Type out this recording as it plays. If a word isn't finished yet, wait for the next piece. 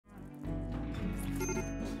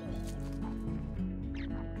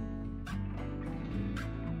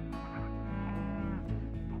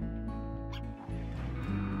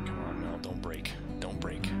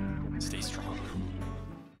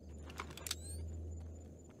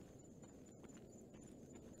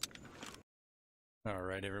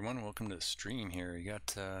Alright everyone, welcome to the stream here. You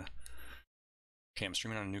got, okay, I'm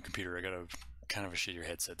streaming on a new computer. I got a kind of a shittier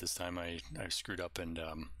headset this time. I screwed up and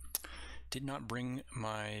did not bring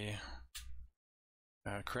my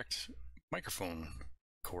correct microphone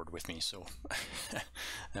cord with me, so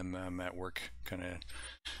I'm at work kind of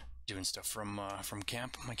doing stuff from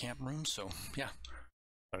camp, my camp room, so yeah.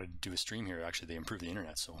 Thought I'd do a stream here. Actually, they improved the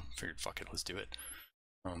internet, so figured, fuck it, let's do it.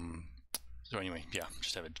 So anyway, yeah,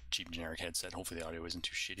 just have a cheap generic headset. Hopefully the audio isn't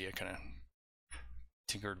too shitty. I kind of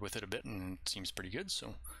tinkered with it a bit and it seems pretty good,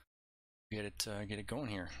 so get it going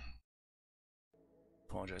here.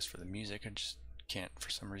 Apologize for the music. I just can't for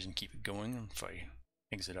some reason keep it going if I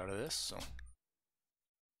exit out of this, so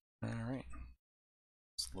alright.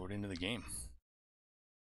 Let's load into the game.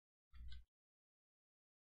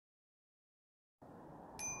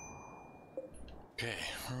 Okay,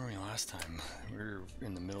 where were we last time? We were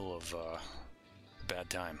in the middle of a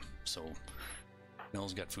bad time. So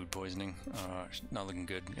Mel's got food poisoning, not looking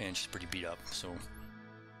good, and she's pretty beat up. So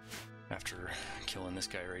after killing this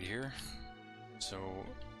guy right here, so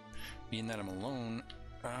being that I'm alone,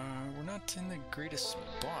 we're not in the greatest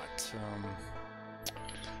spot.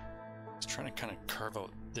 I was trying to kind of carve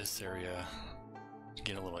out this area to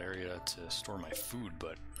get a little area to store my food,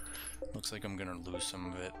 but looks like I'm gonna lose some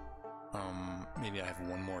of it. Maybe I have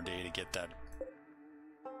one more day to get that,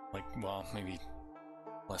 like, well, maybe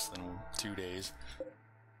less than 2 days,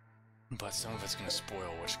 but some of it's gonna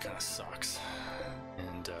spoil, which kind of sucks,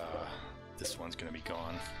 and this one's gonna be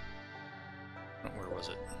gone. Where was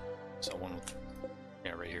it? So one with,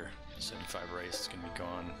 yeah, right here, 75 rice is gonna be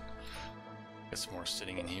gone. Got some more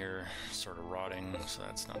sitting in here, sort of rotting, so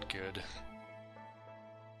that's not good.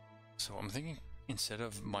 So I'm thinking, instead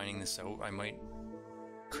of mining this out, I might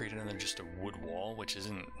create another just a wood wall, which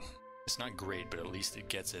isn't, it's not great, but at least it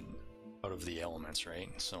gets it out of the elements, right?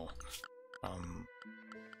 So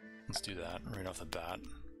let's do that right off the bat.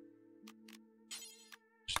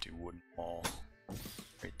 Just do wood wall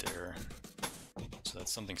right there. So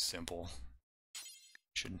that's something simple.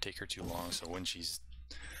 Shouldn't take her too long, so when she's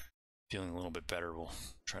feeling a little bit better, we'll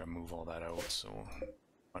try to move all that out. So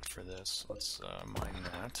not for this, let's mine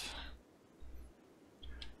that.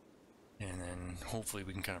 And then hopefully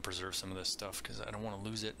we can kind of preserve some of this stuff, because I don't want to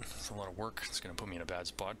lose it. It's a lot of work. It's going to put me in a bad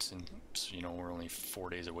spot, and you know, we're only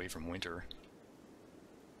 4 days away from winter,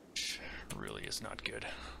 which really is not good.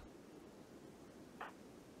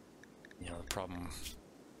 You know, the problem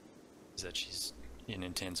is that she's in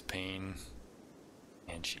intense pain,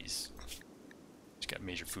 and she's got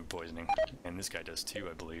major food poisoning, and this guy does too,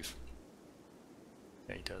 I believe.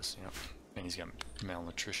 Yeah, he does, yeah. And he's got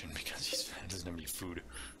malnutrition because he doesn't have any food.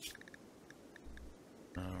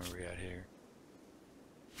 Where are we at here?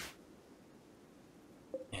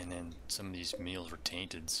 And then some of these meals were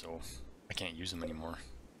tainted, so I can't use them anymore.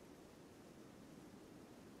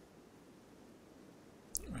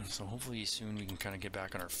 So hopefully soon we can kind of get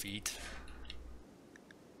back on our feet.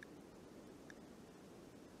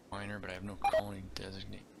 Miner, but I have no colony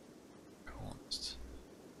designate colonists.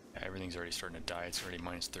 Yeah, everything's already starting to die. It's already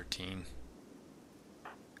minus 13.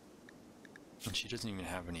 And she doesn't even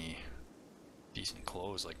have any decent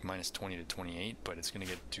clothes, like minus 20 to 28, but it's gonna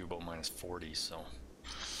get to about minus 40, so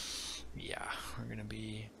yeah, we're not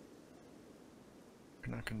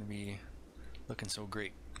gonna be looking so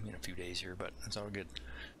great in a few days here, but it's all good.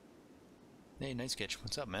 Hey, Night Sketch,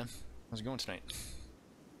 what's up, man? How's it going tonight?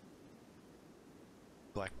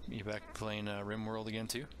 You back playing Rimworld again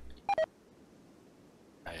too?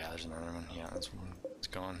 Oh yeah, there's another one. Yeah, that's one. It's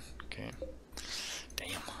gone. Okay.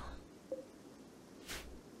 Damn.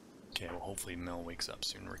 Okay, well hopefully Mel wakes up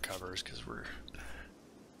soon and recovers, because we're,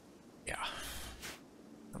 yeah,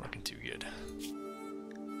 not looking too good.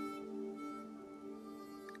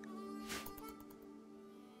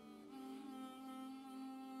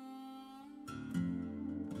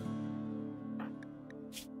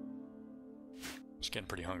 She's getting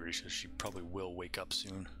pretty hungry, so she probably will wake up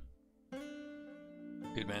soon.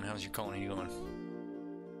 Good man, how's your colony going?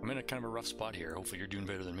 I'm in a kind of a rough spot here. Hopefully you're doing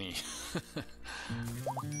better than me.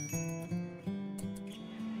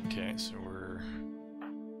 Okay, so we're...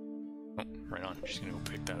 Oh, right on. She's gonna go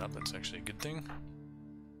pick that up. That's actually a good thing.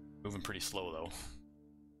 Moving pretty slow, though.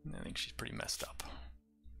 I think she's pretty messed up.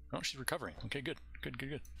 Oh, she's recovering. Okay, good. Good, good,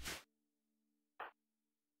 good.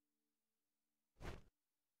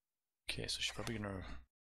 Okay, so she's probably gonna...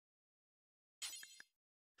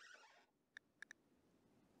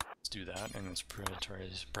 Let's do that, and let's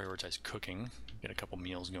prioritize cooking. Get a couple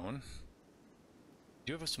meals going. We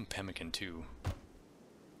do have some pemmican, too.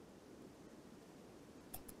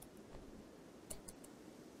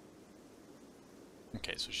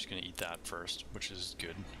 Okay, so she's gonna eat that first, which is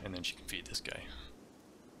good, and then she can feed this guy.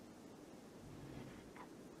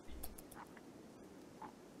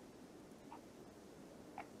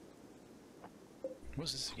 What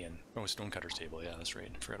was this again? Oh, Stonecutter's table. Yeah, that's right.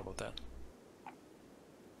 I forgot about that.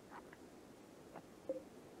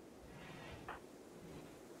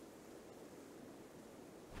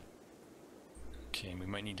 Okay, we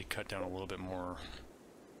might need to cut down a little bit more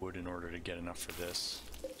wood in order to get enough for this.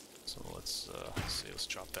 So let's see, let's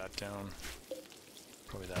chop that down.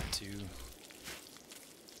 Probably that too.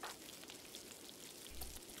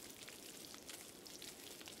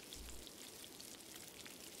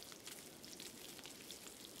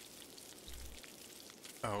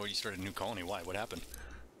 Oh, you started a new colony. Why? What happened?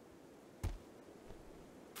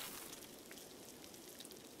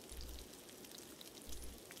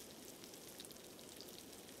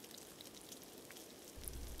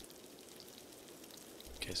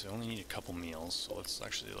 Okay, so I only need a couple meals, so let's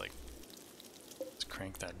actually, like, let's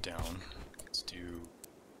crank that down. Let's do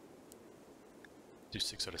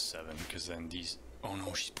 6 out of 7, because then these... Oh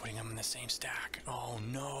no, she's putting them in the same stack. Oh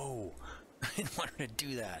no! I didn't want her to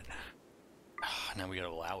do that. Now we gotta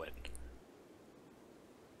allow it.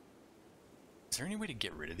 Is there any way to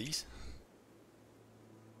get rid of these?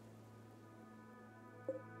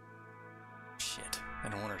 Shit, I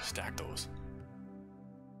don't want her to stack those.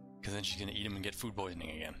 Because then she's gonna eat them and get food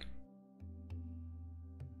poisoning again.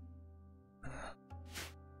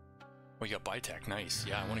 Oh, you got Bitech, nice.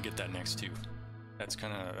 Yeah, I want to get that next too. That's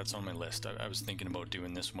on my list. I was thinking about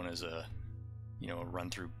doing this one as a, you know,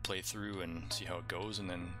 run through, play through, and see how it goes, and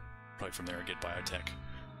then probably from there get biotech.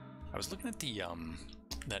 I was looking at the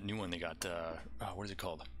that new one they got. What is it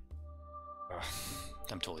called?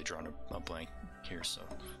 I'm totally drawing a blank here, so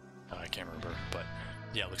I can't remember. But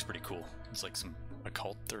yeah, it looks pretty cool. It's like some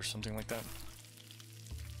occult or something like that.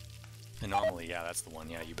 Anomaly, yeah, that's the one.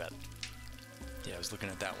 Yeah, you bet. Yeah, I was looking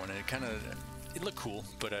at that one, and it looked cool,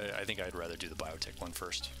 but I think I'd rather do the biotech one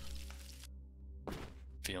first.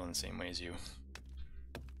 Feeling the same way as you.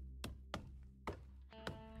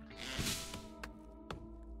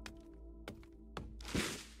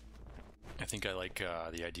 I think I like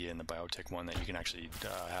the idea in the biotech one that you can actually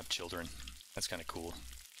have children. That's kind of cool.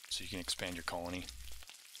 So you can expand your colony.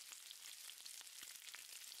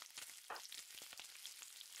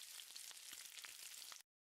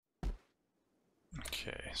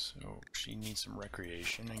 Okay, so she needs some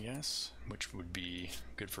recreation, I guess, which would be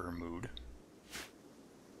good for her mood.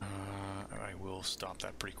 I will stop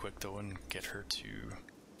that pretty quick though and get her to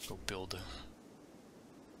go build.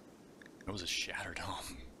 That was a shattered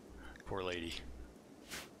home. Poor lady.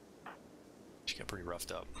 She got pretty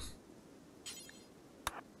roughed up.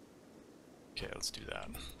 Okay, let's do that.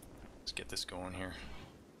 Let's get this going here.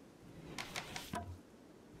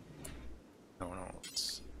 No,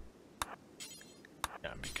 let's...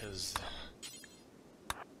 Yeah, because...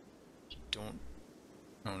 You don't...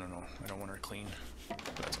 No, I don't want her clean.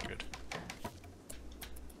 That's good.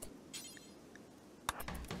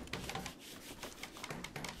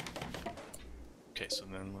 Okay, so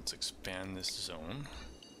then let's expand this zone.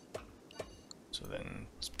 So then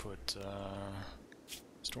let's put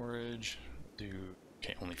storage, do,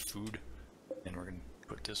 okay, only food, and we're gonna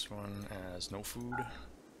put this one as no food.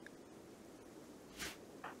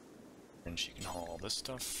 And she can haul all this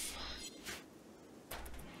stuff.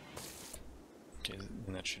 Okay,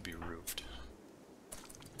 and that should be roofed.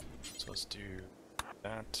 So let's do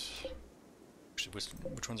that. Actually,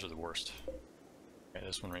 which ones are the worst? Okay,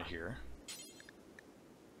 this one right here.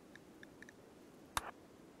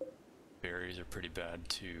 Berries are pretty bad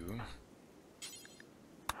too.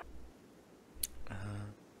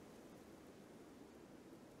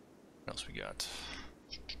 What else we got?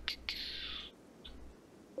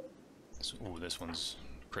 So, ooh, this one's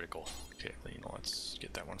critical. Okay, you know, let's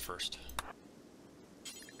get that one first.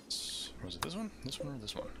 Was it this one? This one or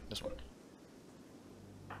this one? This one.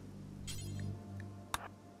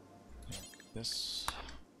 This.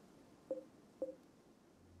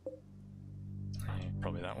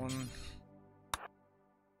 Probably that one.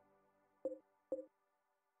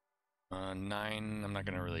 9, I'm not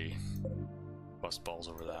gonna really bust balls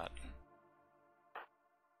over that.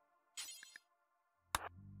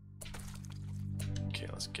 Okay,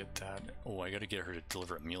 let's get that. Oh, I gotta get her to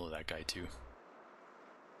deliver a meal to that guy too.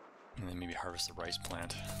 And then maybe harvest the rice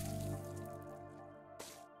plant.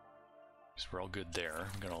 Because we're all good there.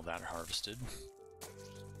 We got all that harvested.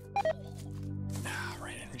 Ah,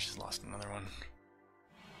 right, and we just lost another one.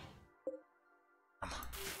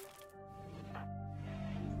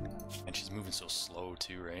 And she's moving so slow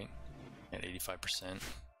too, right? At 85%.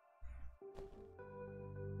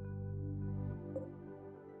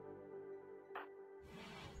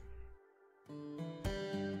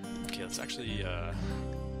 let's actually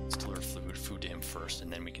let's deliver food to him first,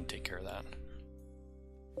 and then we can take care of that.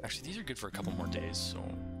 Actually, these are good for a couple more days, so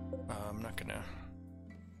I'm not gonna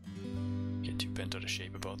get too bent out of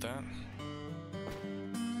shape about that.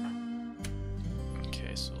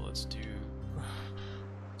 Okay, so let's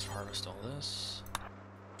harvest all this.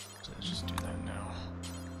 So let's just do that now.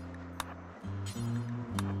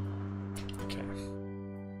 Okay.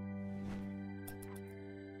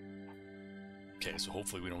 Okay, so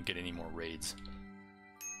hopefully we don't get any more raids.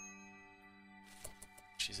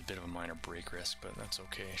 She's a bit of a minor break risk, but that's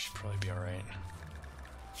okay. She'll probably be alright.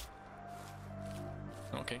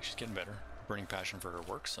 Okay, she's getting better. Burning passion for her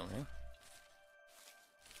work, so yeah.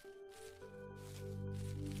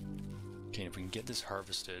 Okay, if we can get this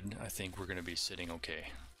harvested, I think we're going to be sitting okay.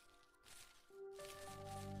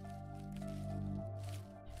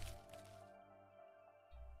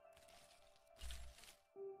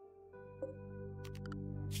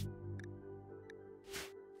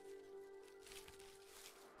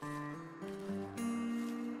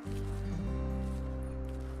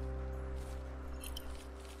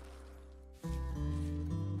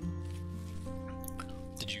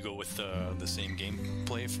 Did you go with the same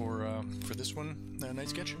gameplay for this one, Night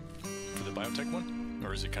Sketch? For the biotech one?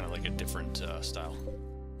 Or is it kind of like a different style?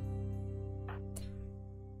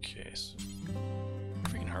 Okay, so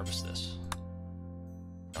if we can harvest this.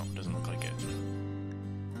 No, it doesn't look like it.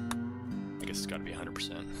 I guess it's got to be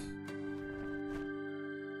 100%.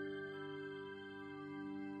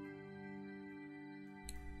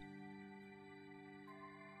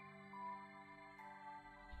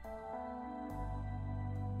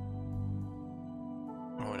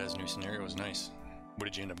 Oh, it has a new scenario. It was nice. What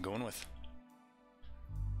did you end up going with?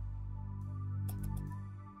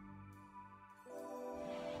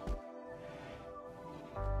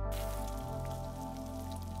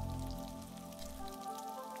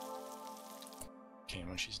 Okay,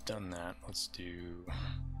 when she's done that, let's do...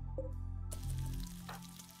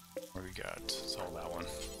 What do we got? It's all that one.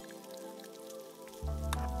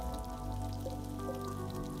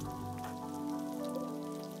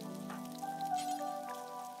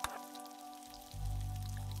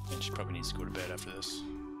 And she probably needs to go to bed after this,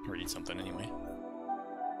 or eat something anyway.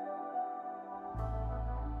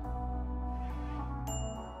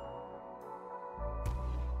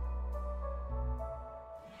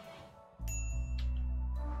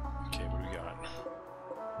 Okay, what do we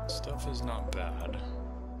got? Stuff is not bad.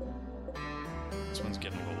 This one's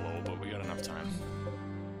getting a little low, but we got enough time.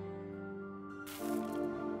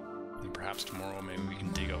 And perhaps tomorrow maybe we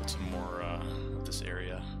can dig out some more of this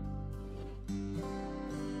area.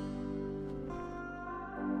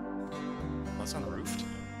 That's unroofed.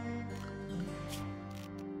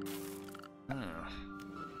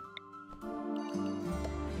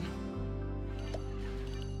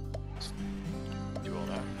 Do all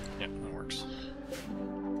that. Yep, that works.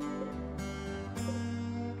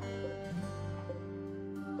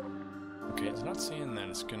 Okay, it's not saying that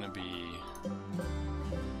it's gonna be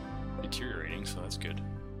deteriorating, so that's good.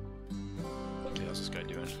 Okay, how's this guy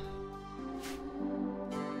doing?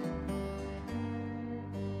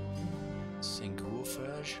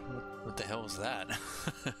 What the hell is that?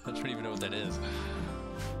 I don't even know what that is.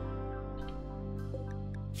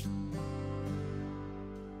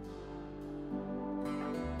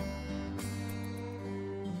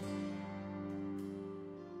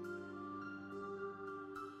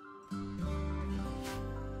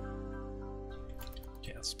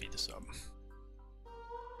 Okay, let's speed this up.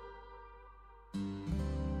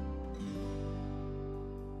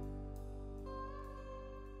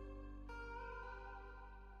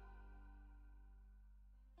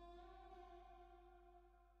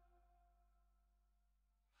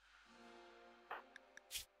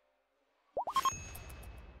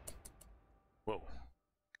 Whoa.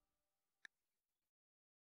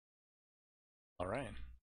 All right.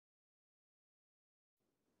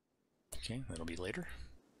 Okay, that'll be later.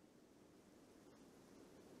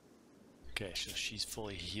 Okay, so she's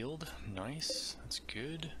fully healed. Nice. That's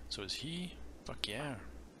good. So is he. Fuck yeah.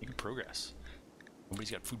 You can progress.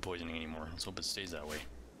 Nobody's got food poisoning anymore. Let's hope it stays that way.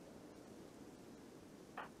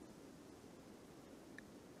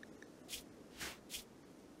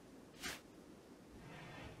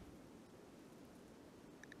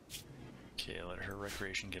 Okay, let her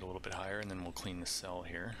recreation get a little bit higher, and then we'll clean the cell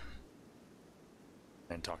here.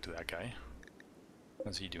 And talk to that guy.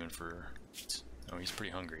 How's he doing for... Oh, he's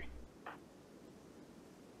pretty hungry.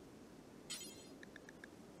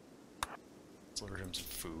 Let's deliver him some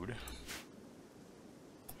food.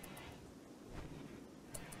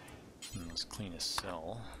 And let's clean his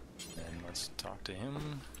cell. And let's talk to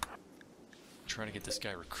him. try to get this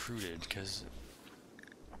guy recruited, because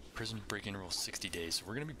prison break-in rule 60 days, so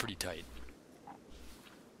we're gonna be pretty tight.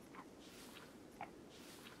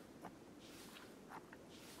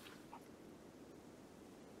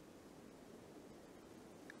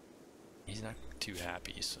 He's not too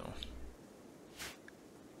happy, so... I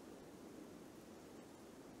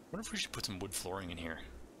wonder if we should put some wood flooring in here.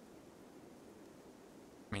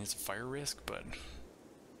 I mean, it's a fire risk, but...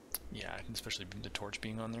 yeah, especially the torch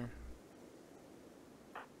being on there.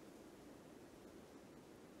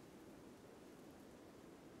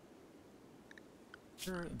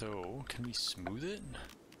 Sure, though, can we smooth it?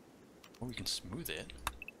 Oh, we can smooth it.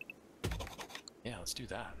 Yeah, let's do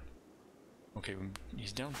that. Okay,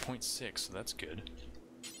 he's down 0.6, so that's good.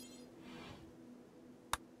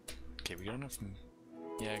 Okay, we got enough...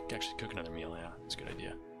 yeah, actually cook another meal, yeah, that's a good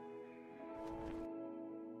idea.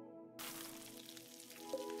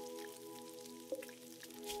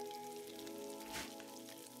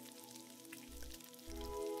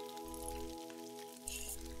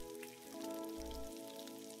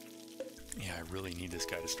 Yeah, I really need this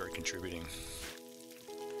guy to start contributing.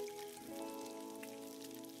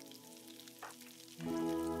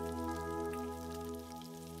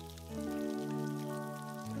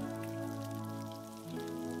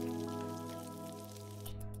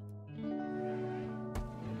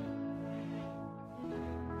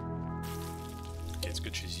 Okay, it's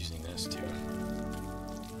good she's using this too.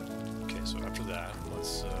 Okay, so after that,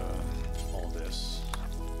 let's all this.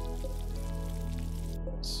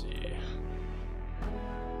 Let's see.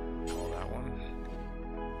 All that one.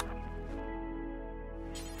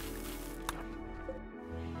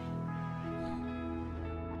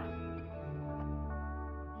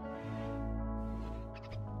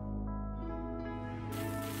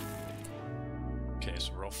 Okay,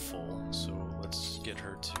 so we're all full, so let's get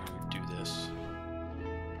her to do this.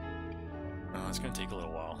 It's gonna take a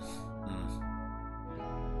little while.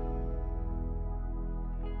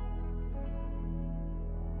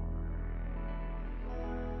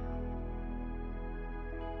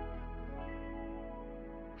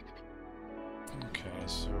 Okay,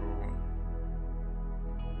 so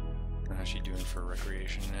how's she doing for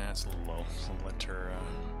recreation? Nah, it's a little low, so let her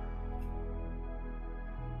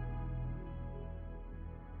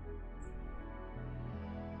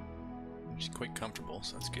she's quite comfortable,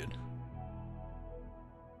 so that's good.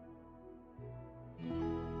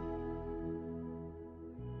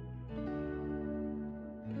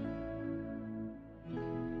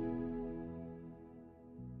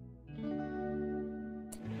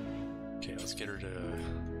 Okay, let's get her to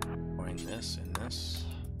find this and this.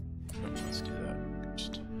 Let's do that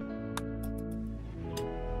first.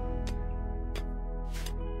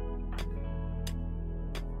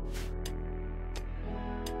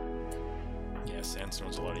 Yeah,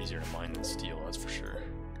 sandstone's a lot easier to mine than steel, that's for sure.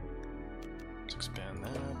 Let's expand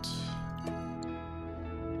that.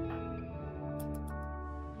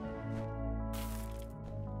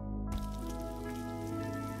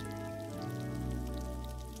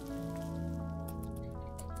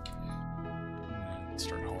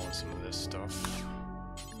 Start hauling some of this stuff.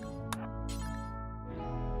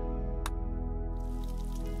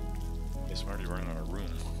 Guess I'm already running out of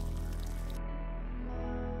room.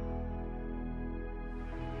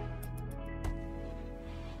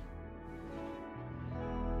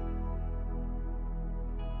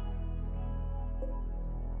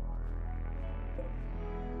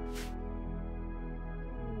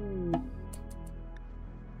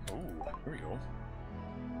 There we go.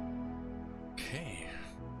 Okay.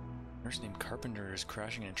 Nurse named Carpenter is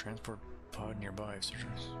crashing in a transport pod nearby.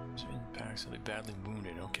 Impacts are badly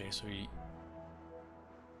wounded. Okay, so he...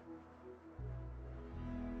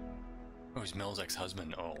 oh, he's Mel's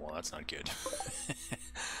ex-husband. Oh, well, that's not good.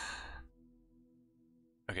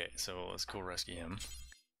 Okay, so let's go rescue him.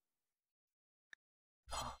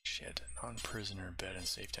 Oh, shit. Non-prisoner, bed and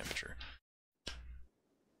safe temperature.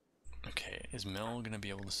 Okay, is Mel gonna be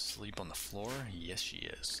able to sleep on the floor? Yes, she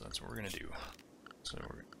is. So that's what we're gonna do. So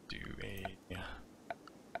we're gonna do a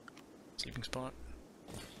sleeping spot.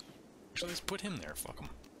 Actually, let's put him there. Fuck him.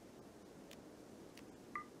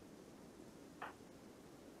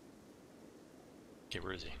 Okay,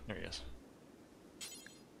 where is he? There he is.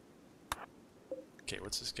 Okay,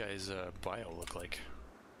 what's this guy's bio look like?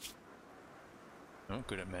 Oh,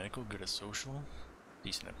 good at medical, good at social,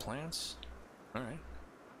 decent at plants. Alright.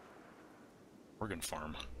 Organ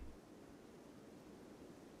farm.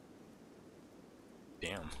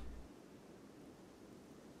 Damn.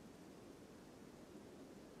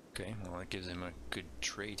 Okay, well that gives him a good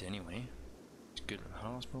trait anyway. He's good at the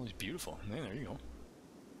hospital, he's beautiful. Hey, there you go.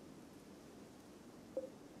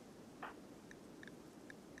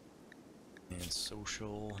 And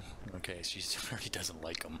social. Okay, she already doesn't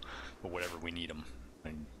like them, but whatever, we need them.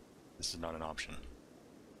 And this is not an option.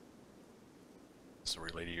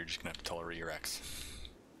 Sorry, lady, you're just gonna have to tolerate your ex.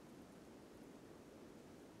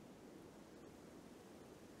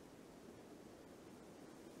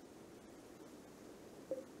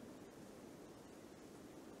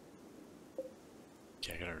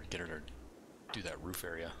 Okay, I gotta get her to do that roof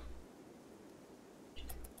area.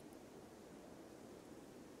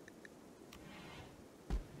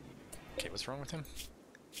 Okay, what's wrong with him?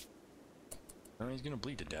 Oh, he's gonna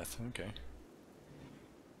bleed to death. Okay.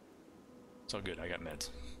 It's all good, I got meds.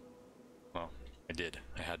 Well, I did.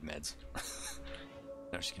 I had meds.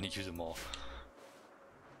 Now she's gonna use them all.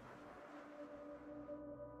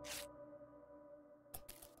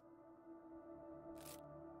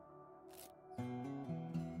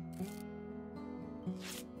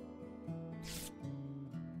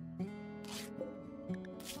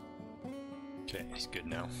 Okay, he's good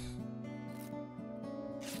now.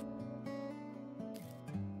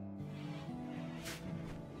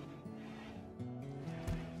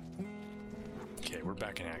 Okay, we're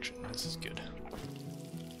back in action. This is good.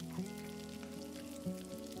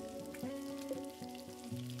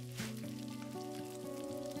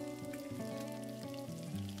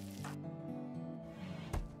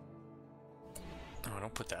 Oh,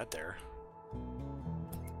 don't put that there.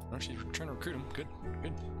 Oh, she's trying to recruit him. Good,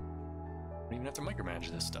 good. Don't even have to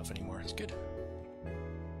micromanage this stuff anymore. It's good.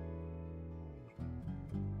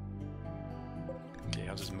 Okay,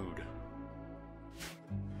 how's his mood?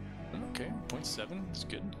 Okay, 0.7. It's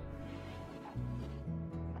good.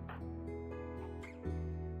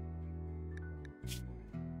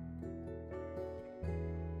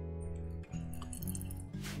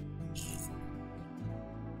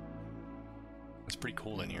 It's pretty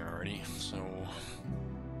cold in here already, so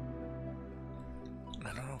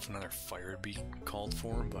I don't know if another fire would be called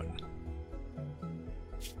for, but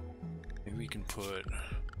maybe we can put,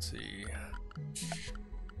 let's see,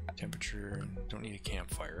 temperature, don't need a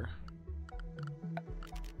campfire.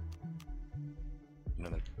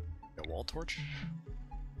 Another wall torch?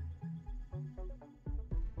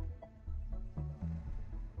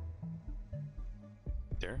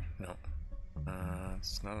 There? No.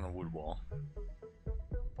 It's not on a wood wall.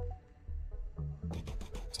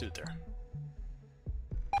 Let's do it there.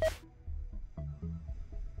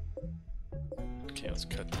 Okay, let's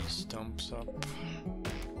cut these stumps up.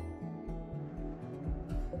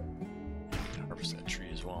 Harvest that tree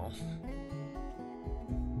as well.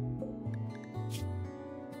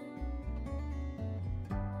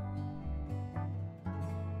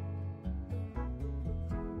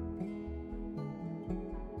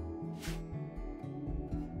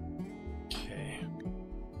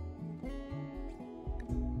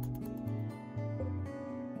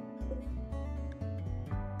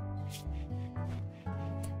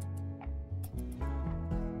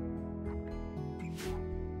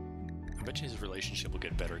 I bet you his relationship will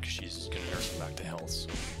get better because she's gonna nurse him back to health. So.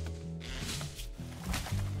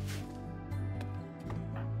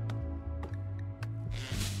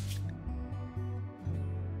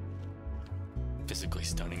 Physically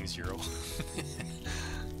stunning 0.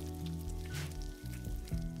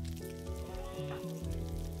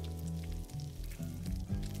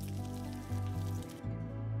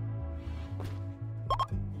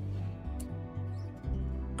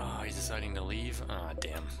 Deciding to leave? Ah,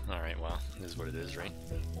 damn. Alright, well, this is what it is, right?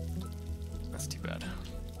 That's too bad.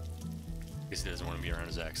 I guess he doesn't want to be around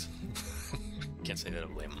his ex. Can't say that I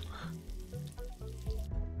blame him.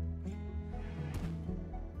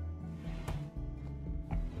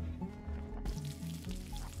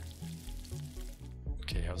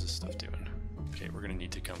 Okay, how's this stuff doing? Okay, we're gonna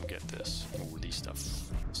need to come get this. Oh, these stuff.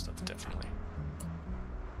 This stuff, definitely.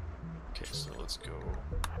 Okay, so let's go.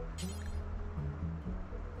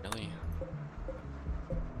 Really?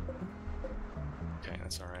 Okay,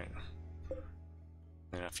 that's alright.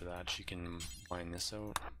 And after that, she can mine this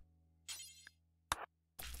out.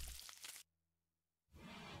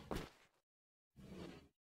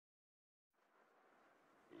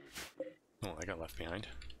 Oh, I got left behind.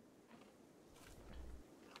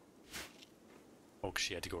 Oh, 'cause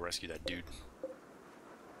she had to go rescue that dude.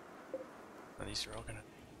 Oh, these are all gonna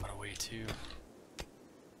run away too.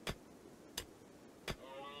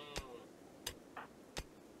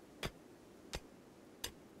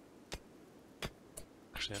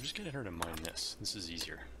 Actually, I'm just getting her to mine this. This is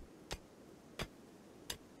easier.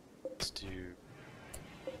 Let's do...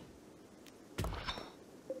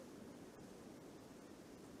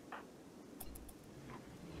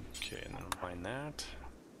 Okay, and then I'll mine that.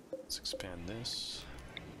 Let's expand this.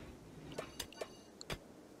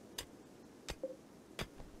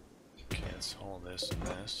 this and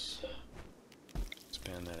this.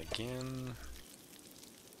 Expand that again.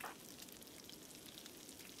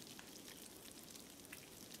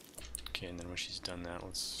 Okay, and then when she's done that,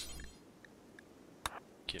 let's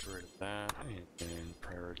get rid of that and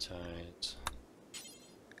prioritize.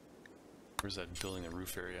 Where's that building, the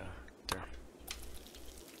roof area? There.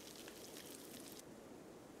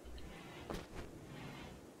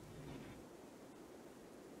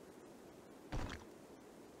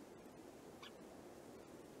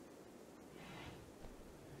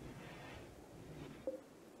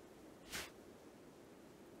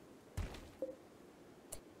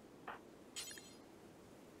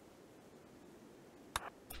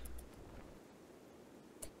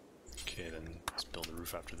 Okay, then let's build a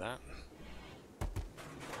roof after that.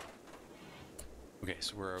 Okay,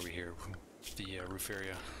 so where are we here? The roof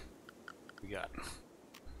area we got.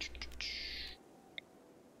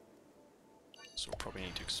 So we'll probably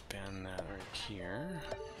need to expand that right here.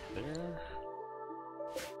 There.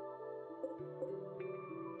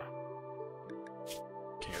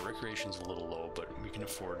 Okay, our recreation's a little low, but we can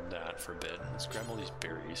afford that for a bit. Let's grab all these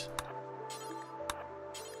berries.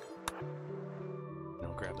 And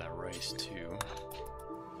I'll grab that rice too.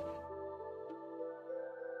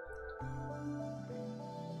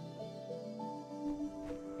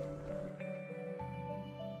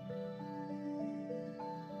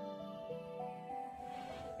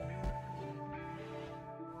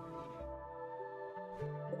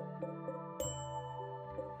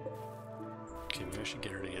 Okay, maybe I should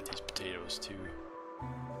get her to get these potatoes too.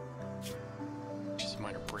 She's a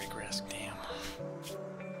minor break risk, damn.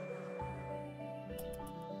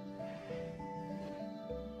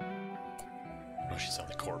 Oh, she saw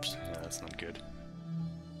the corpse. Yeah, that's not good.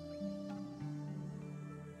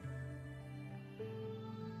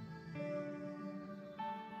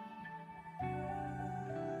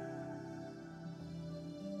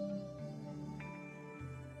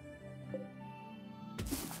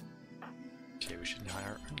 Okay, we should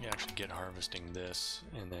actually get harvesting this,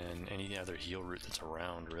 and then any other heal root that's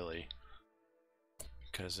around, really.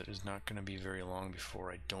 Because it is not going to be very long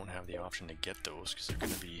before I don't have the option to get those, because they're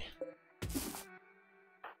going to be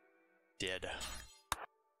dead.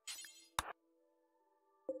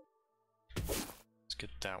 Let's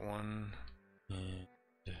get that one, and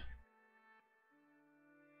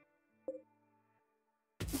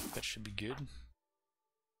that should be good.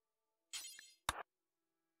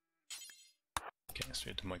 Okay, so we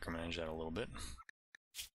have to micromanage that a little bit.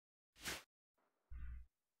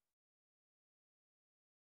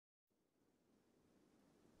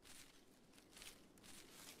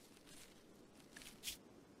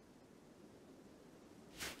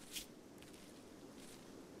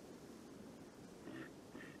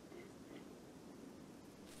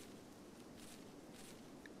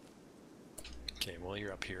 Okay, while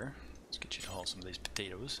you're up here, let's get you to haul some of these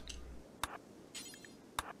potatoes.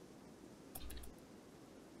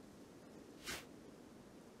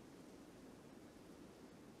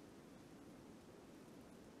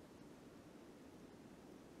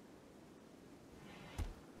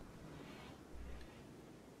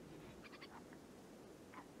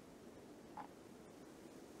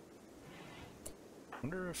 I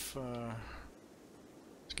wonder if,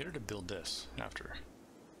 let's get her to build this after.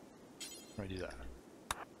 How do I do that?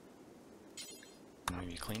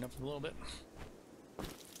 Maybe clean up a little bit?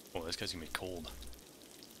 Oh, this guy's gonna be cold.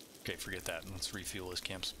 Okay, forget that. Let's refuel this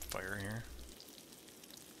campfire here.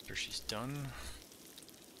 After she's done.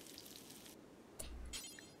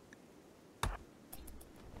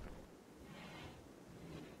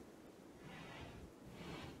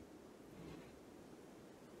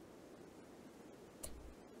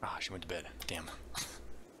 Ah, she went to bed. Damn.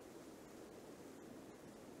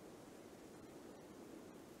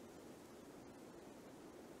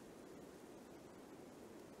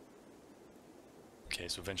 Okay,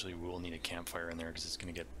 so eventually we will need a campfire in there because it's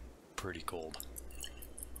going to get pretty cold.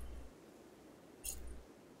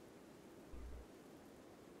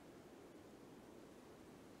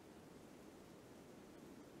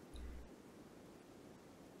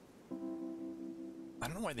 I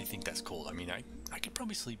don't know why they think that's cold. I mean, I could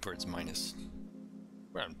probably sleep where it's minus,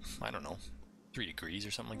 well, I don't know, 3 degrees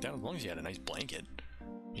or something like that. As long as you had a nice blanket,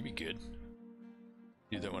 you'd be good.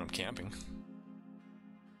 Do that when I'm camping.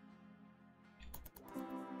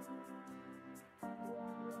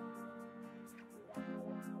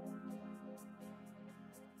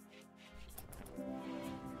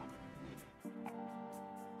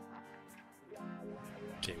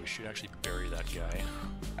 Okay, we should actually bury that guy.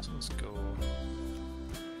 So let's go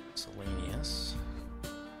miscellaneous.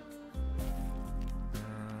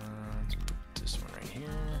 Let's put this one right here.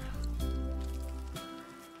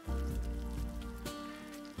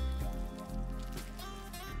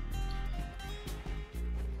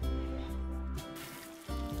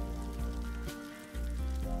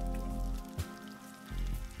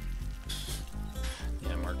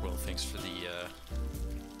 Turbo, thanks for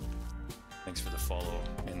the follow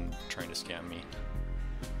and trying to scam me.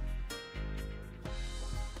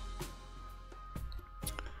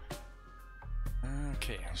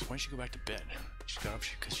 Okay, so why'd she go back to bed? She got up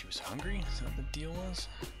because she was hungry? Is that what the deal was?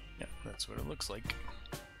 Yeah, that's what it looks like.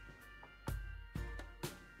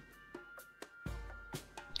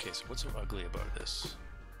 Okay, so what's so ugly about this?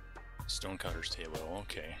 Stonecutter's table,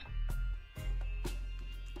 okay.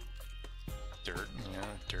 Dirt, yeah,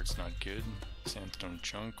 dirt's not good. Sandstone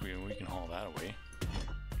chunk, we can haul that away.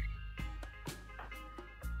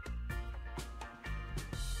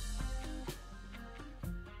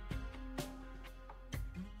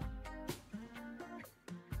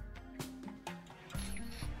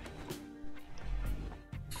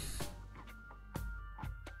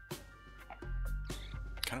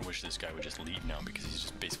 I kind of wish this guy would just leave now because he's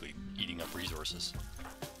just basically eating up resources.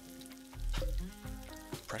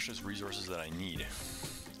 Precious resources that I need.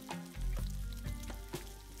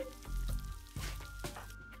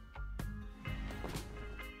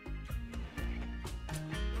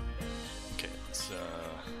 Okay, let's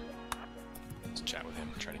chat with him,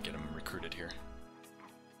 try to get him recruited here.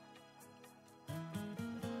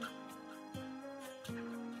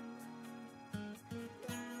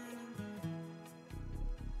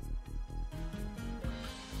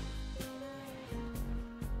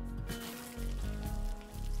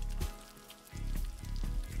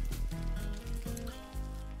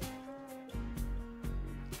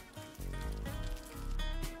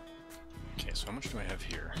 So how much do I have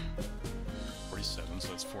here? 47, so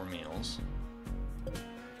that's 4 meals.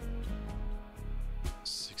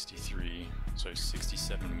 63, so I have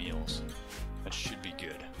 67 meals. That should be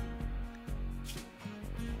good.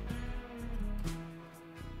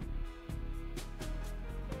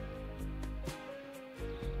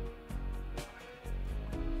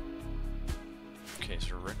 Okay,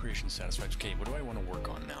 so recreation satisfied. Okay, what do I want to work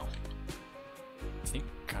on now? I think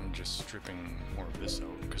kind of just stripping more of this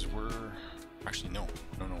out, because we're... Actually, no,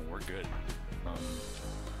 we're good.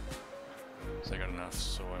 So I got enough,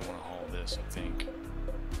 so I want to haul this, I think.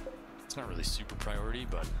 It's not really super priority,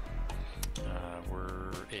 but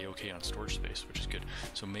we're A-okay on storage space, which is good.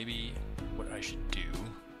 So maybe what I should do...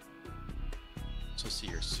 So let's see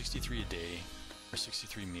here, 63 a day, or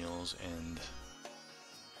 63 meals, and...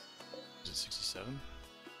 Is it 67?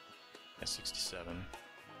 Yeah, 67.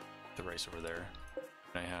 The rice over there.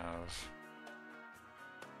 And I have...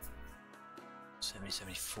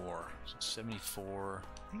 74. So 74.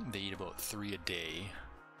 I think they eat about 3 a day.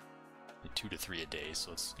 2 to 3 a day,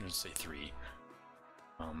 so let's say 3.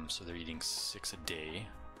 So they're eating 6 a day.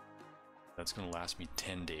 That's gonna last me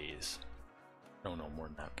 10 days. No, more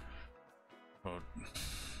than that. About,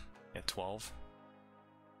 yeah, 12.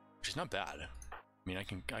 Which is not bad. I mean, I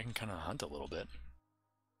can kind of hunt a little bit.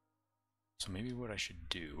 So maybe what I should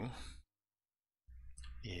do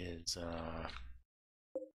is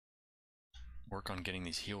work on getting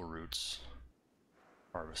these heal roots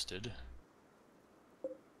harvested.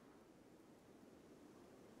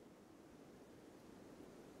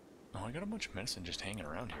 Oh, I got a bunch of medicine just hanging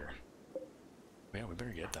around here. Oh, yeah, we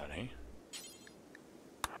better get that, eh?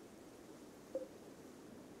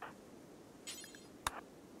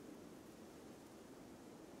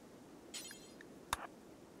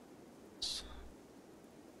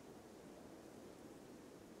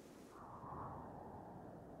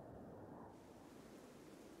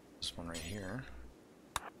 This one right here.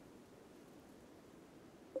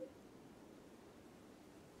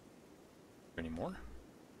 Any more?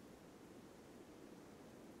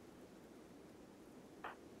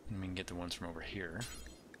 And we can get the ones from over here.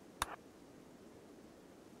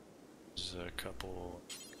 There's a couple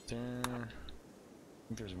there. I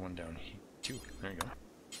think there's one down here. 2. There you go.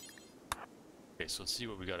 Okay, so let's see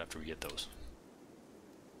what we got after we get those.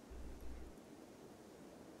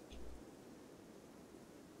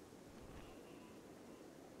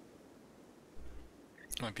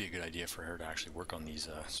 Might be a good idea for her to actually work on these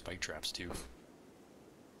spike traps too.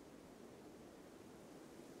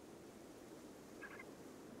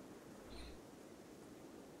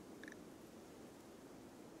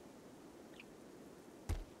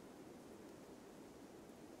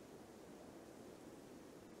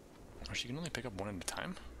 Oh, she can only pick up one at a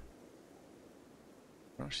time?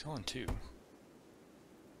 No, she's on 2.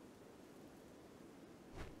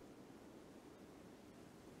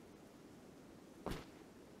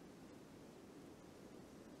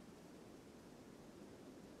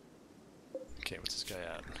 Okay, what's this guy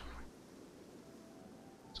at?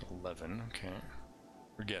 It's 11, okay.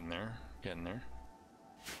 We're getting there,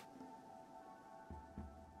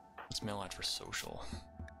 What's Mel at for social?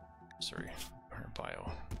 Sorry, her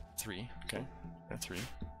bio. 3. Okay, got 3.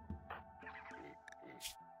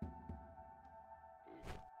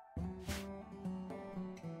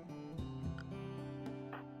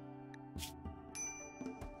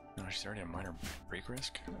 No, she's already a minor break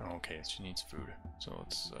risk. Oh, okay, she needs food. So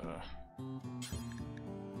let's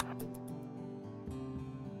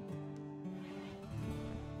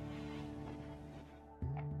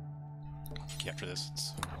after this,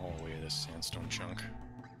 let's haul away this sandstone chunk.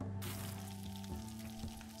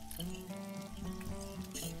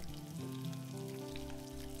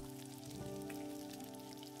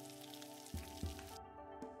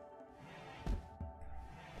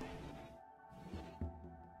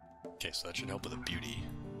 Okay, so that should help with the beauty.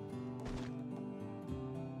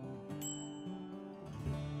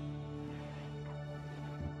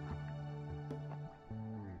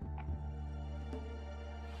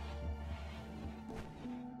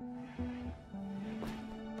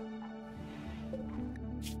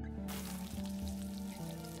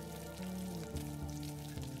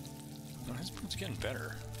 Oh, his food's getting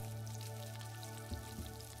better.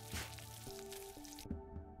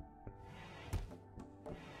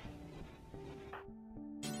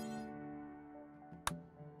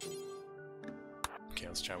 Okay,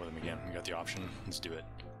 let's chat with him again. We got the option. Let's do it.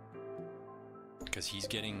 Because he's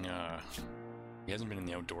getting, he hasn't been in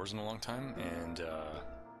the outdoors in a long time, and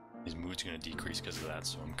his mood's going to decrease because of that,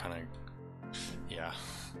 so I'm kind of, yeah.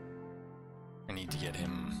 I need to get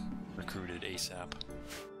him recruited ASAP.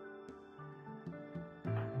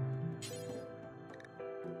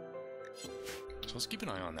 So let's keep an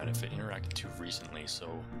eye on that if it interacted too recently, so,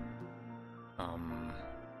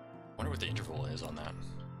 wonder what the interval is on that.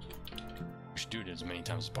 We should do it as many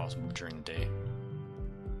times as possible during the day.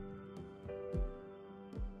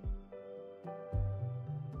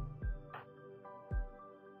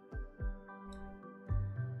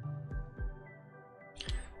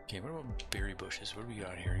 Okay, what about berry bushes? What do we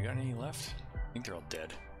got here? You got any left? I think they're all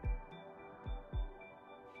dead.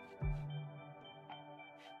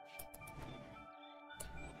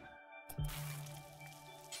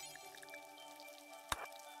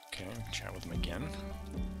 Okay, chat with them again.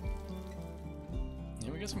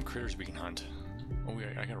 Yeah, we got some critters we can hunt. Oh,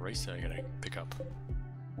 I got a rice that I gotta pick up.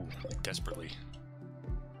 Ooh, like desperately.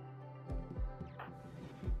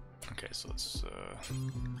 Okay, so let's,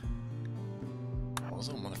 all those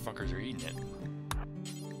little motherfuckers are eating it.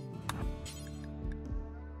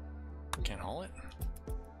 Can't haul it?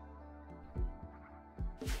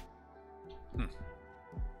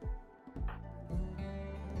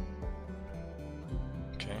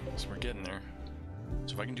 Okay, so we're getting there.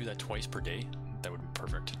 So if I can do that twice per day, that would be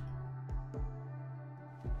perfect.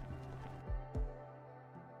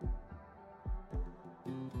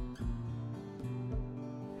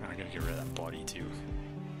 I gotta get rid of that body too.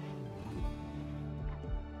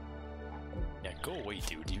 Yeah, go away,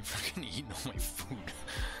 dude. You're fucking eating all my food.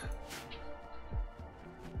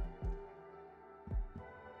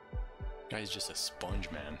 Guy's just a sponge,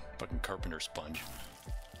 man. Fucking carpenter sponge.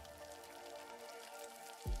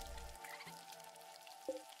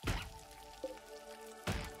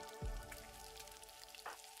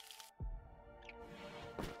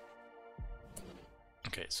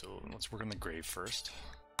 Okay, so let's work on the grave first.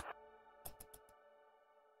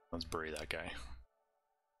 Let's bury that guy.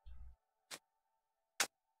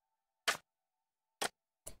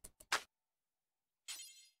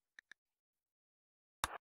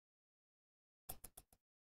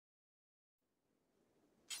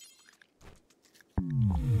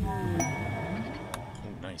 Oh,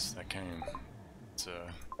 nice. That came. It's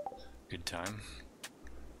a good time.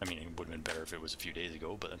 I mean, it would have been better if it was a few days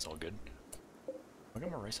ago, but that's all good. I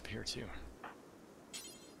got more rice up here too.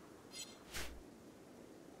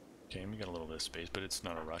 Okay, we got a little bit of space, but it's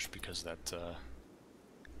not a rush because that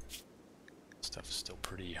stuff is still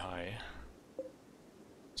pretty high.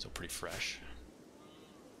 Still pretty fresh.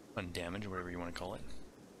 Undamaged, whatever you want to call it.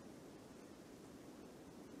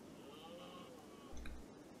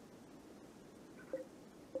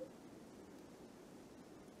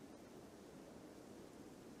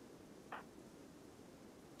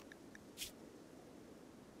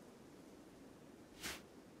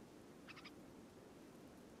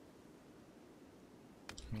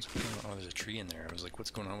 What's going on? Oh, there's a tree in there. I was like, what's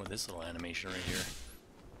going on with this little animation right here?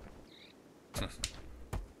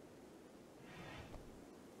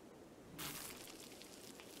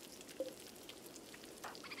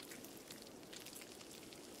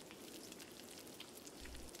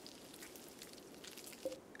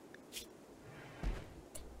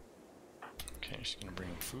 Okay, she's gonna bring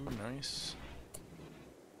him food, nice.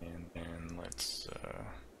 And then let's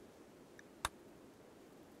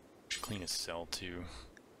clean his cell too.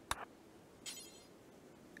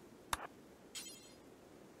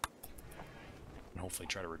 hopefully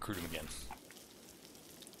try to recruit him again.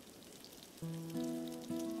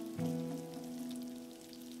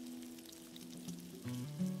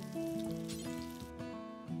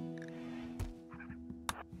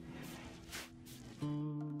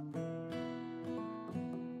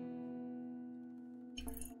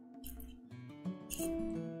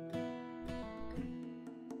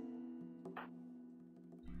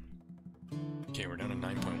 Okay, we're down to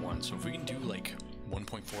 9.1, so if we can do like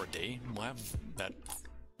 1.4 a day, we'll have that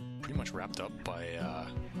pretty much wrapped up by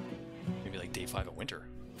maybe like day 5 of winter.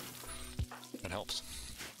 That helps.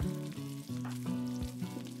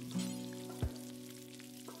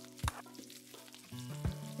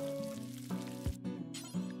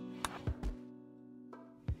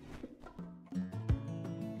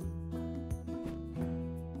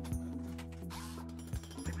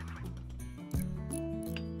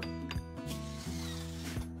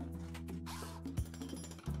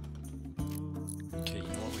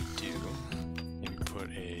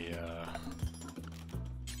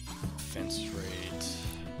 Fence right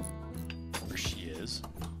where she is,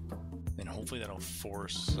 and hopefully that'll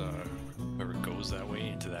force whoever goes that way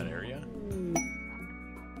into that area.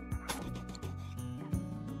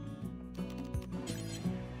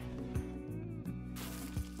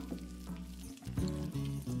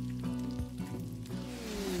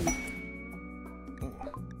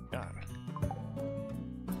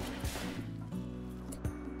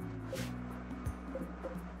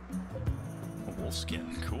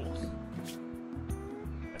 Skin, cool.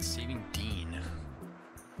 That's saving Dean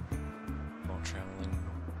while traveling.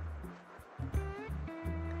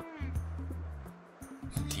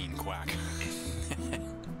 Dean quack.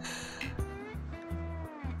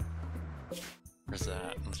 Where's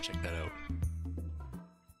that? Let's check that out.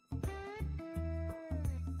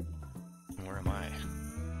 Where am I?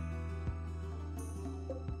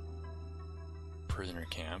 Prisoner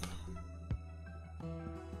camp.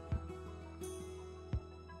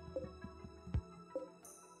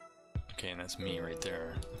 Okay, and that's me right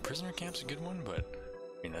there. The prisoner camp's a good one, but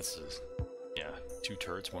I mean that's yeah, 2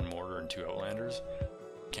 turrets, 1 mortar, and 2 outlanders.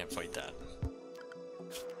 Can't fight that.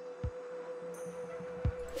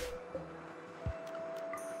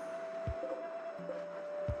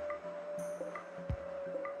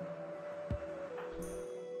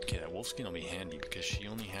 Okay, that wolf skin will be handy because she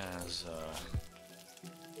only has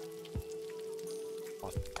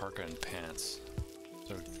parka and pants.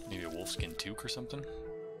 So maybe a wolf skin toque or something.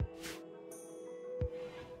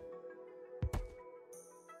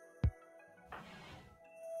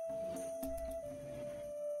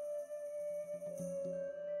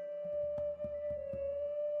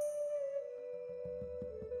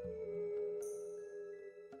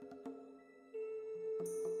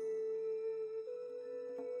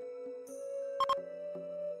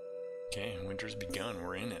 Okay, winter's begun.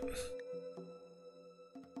 We're in it.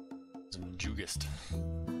 Some Jugist.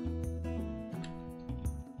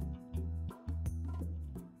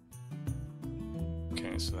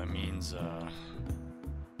 Okay, so that means we're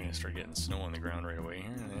gonna start getting snow on the ground right away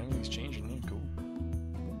here, and everything's changing. Yeah, cool.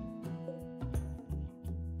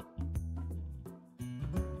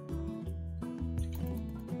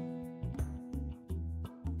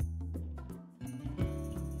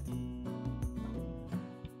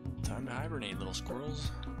 Time to hibernate, little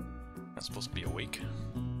squirrels. Not supposed to be awake.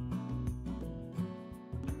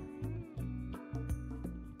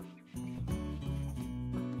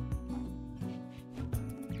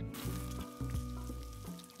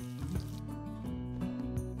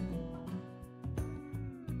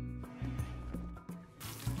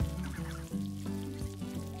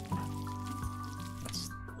 That's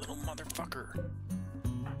little motherfucker.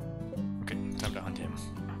 Okay, time to hunt him.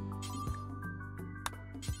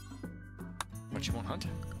 What, you won't hunt?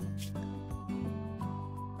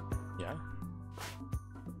 Yeah?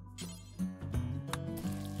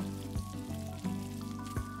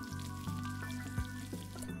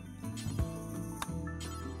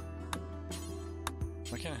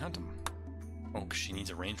 Why can't I hunt him? Oh, 'cause she needs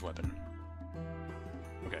a ranged weapon.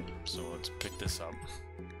 Okay, so let's pick this up.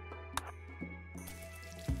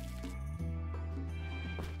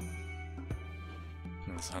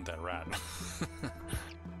 Let's hunt that rat.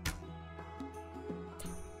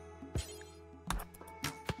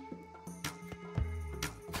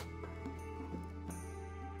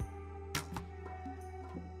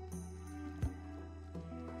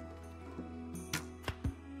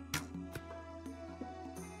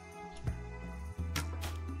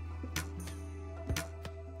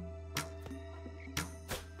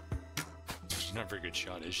 She's not a very good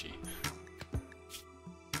shot, is she?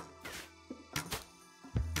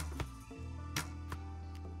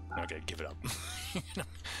 Okay, give it up. At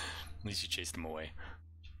least you chased them away.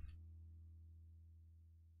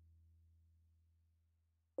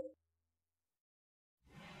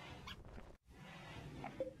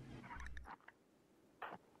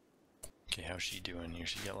 Okay, how's she doing here?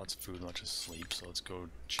 She's got lots of food, lots of sleep, so let's go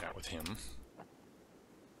chat with him.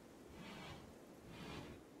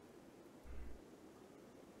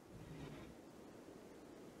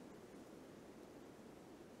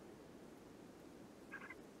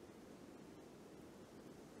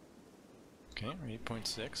 Okay, we're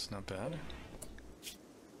 8.6, not bad.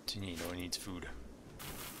 What's he need? Oh, he needs food.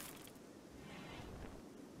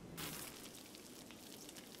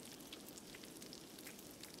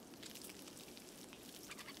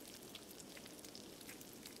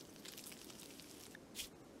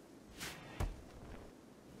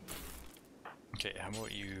 Okay, how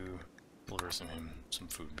about you deliver him some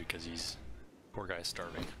food, because he's, poor guy's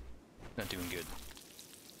starving. Not doing good.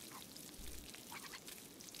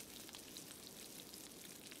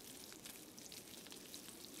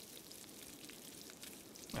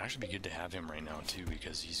 It'd actually be good to have him right now too,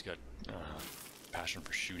 because he's got passion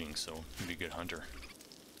for shooting, so he'd be a good hunter.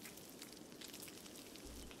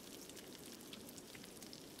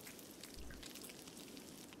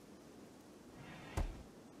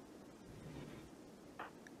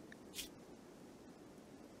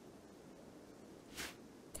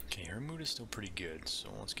 Okay, her mood is still pretty good, so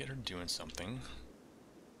let's get her doing something.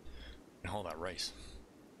 And haul that rice.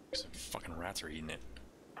 Because the fucking rats are eating it.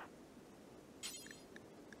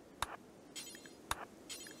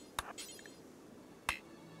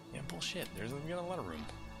 Yeah, bullshit. We got a lot of room.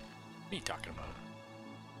 What are you talking about?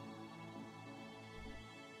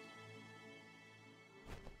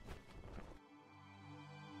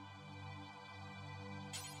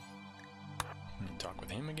 Talk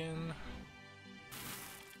with him again.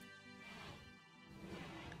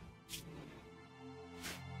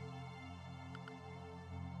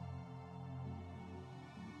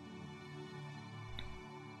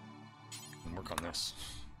 And work on this.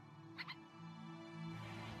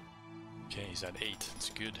 Okay, he's at 8. It's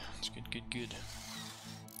good. It's good.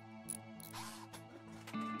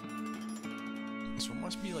 This one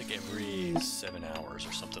must be like every 7 hours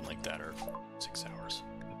or something like that, or 6 hours.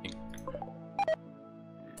 I think.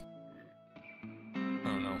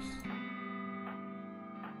 Oh no.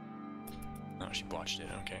 No, she botched it.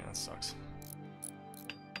 Okay, that sucks.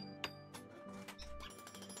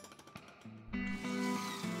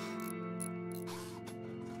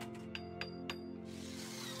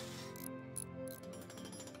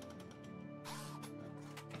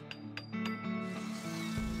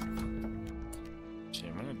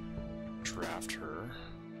 Her,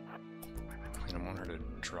 and I want her to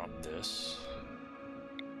drop this.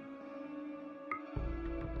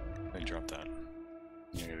 I drop that.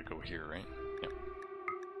 You gotta go here, right? Yep.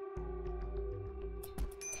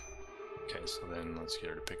 Okay, so then let's get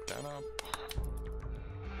her to pick that up.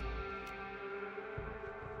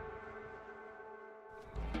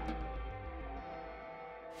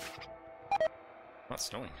 Not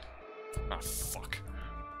snowing. Ah, fuck.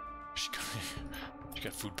 She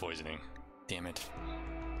got food poisoning. Damn it.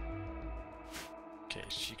 Okay,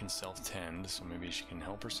 she can self-tend, so maybe she can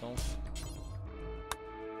help herself.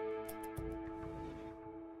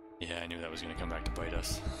 Yeah, I knew that was gonna come back to bite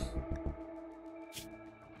us.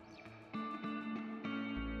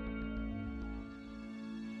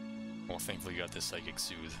 Well, thankfully we got this Psychic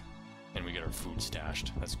Soothe, and we got our food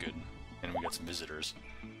stashed. That's good. And we got some visitors.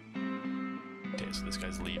 Okay, so this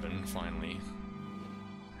guy's leaving, finally.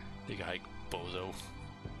 Take a hike, bozo.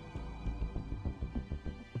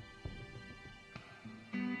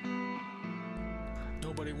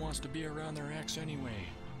 Nobody wants to be around their ex anyway.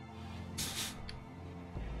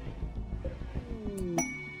 Ooh.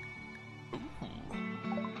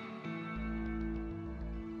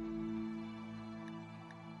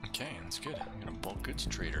 Okay, that's good. I'm gonna bulk goods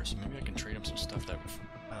trader, so maybe I can trade him some stuff that we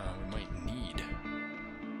might need.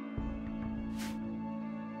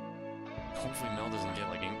 Hopefully Mel doesn't get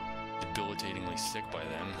like debilitatingly sick by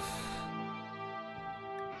then.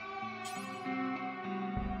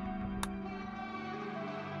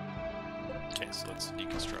 Okay, so let's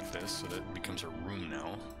deconstruct this so that it becomes a room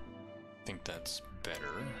now. I think that's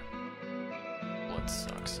better. Blood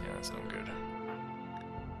sucks. Yeah, that's no good.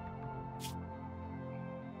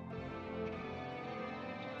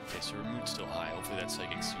 Okay, so her mood's still high. Hopefully that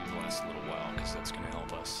Psychic Soothe lasts a little while, because that's going to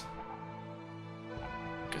help us.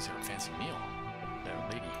 You guys have a fancy meal.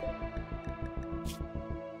 That lady.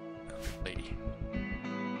 Lady.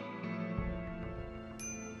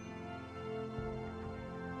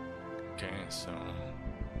 Okay, so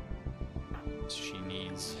she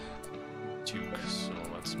needs toque, so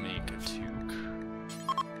let's make a toque.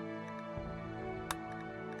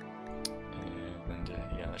 And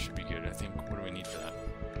yeah, that should be good. I think, what do we need for that?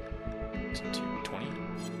 Is it 20?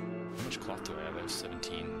 How much cloth do I have? I have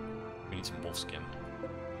 17. We need some wolf skin.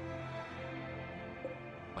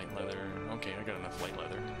 Light leather. Okay, I got enough light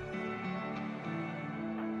leather.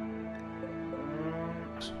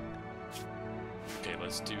 Okay,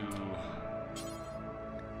 let's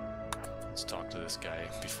talk to this guy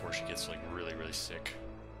before she gets like really, really sick.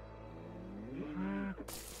 Yeah,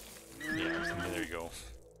 there you go.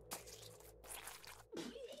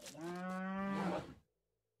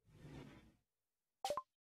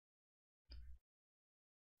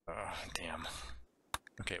 Damn.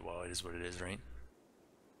 Okay, well, it is what it is, right?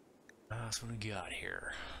 So what do we got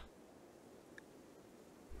here?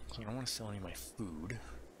 So I don't want to sell any of my food.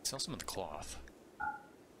 Sell some of the cloth.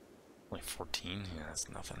 Only 14? Yeah, that's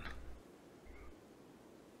nothing.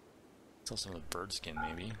 Sell some of the bird skin,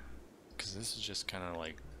 maybe. Because this is just kind of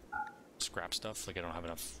like scrap stuff, like I don't have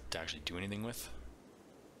enough to actually do anything with.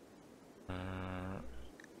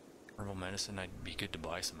 Herbal medicine, I'd be good to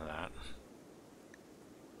buy some of that.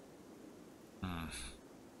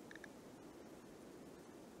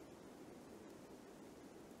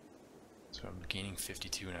 So I'm gaining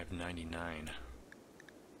 52 and I have 99.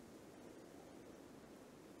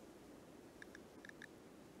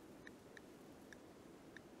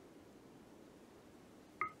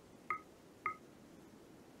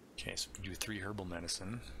 Okay, so we do 3 herbal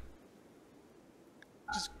medicine.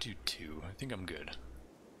 Just do 2. I think I'm good.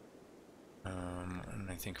 And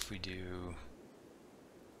I think if we do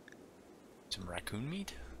some raccoon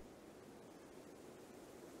meat?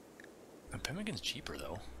 The pemmican's cheaper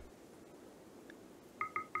though.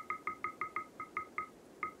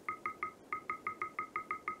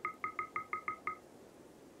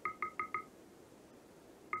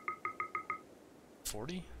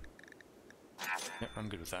 $40? Yep, I'm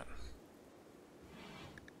good with that.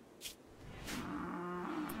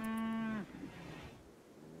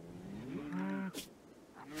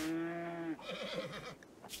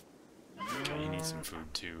 Okay, he needs some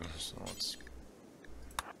food too, so let's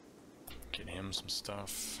get him some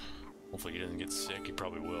stuff. Hopefully he doesn't get sick, he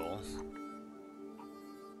probably will.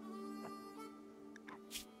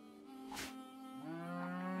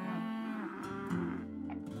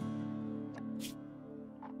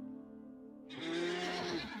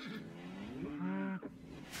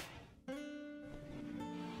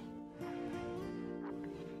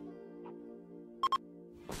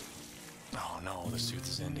 The suit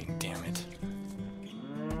is ending, damn it.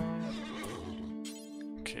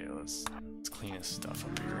 Okay, let's clean his stuff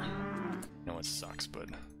up here. I know it sucks, but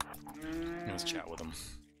let's chat with him.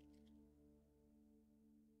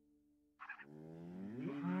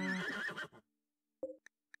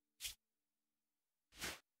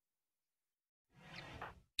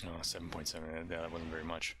 Oh, 7.7, that wasn't very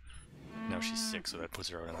much. Now she's sick, so that puts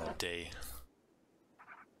her out another day.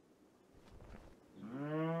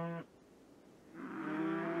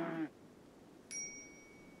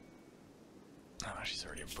 Oh, she's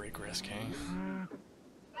already a break risk, hey?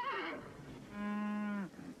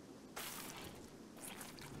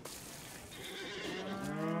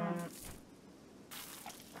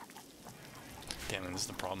 Damn, and this is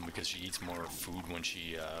the problem because she eats more food when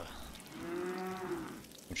she's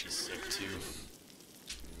sick too.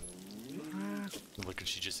 Look,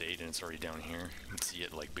 she just ate and it's already down here. You can see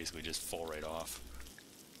it like basically just fall right off.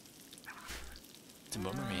 It's a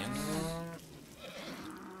bummer, man.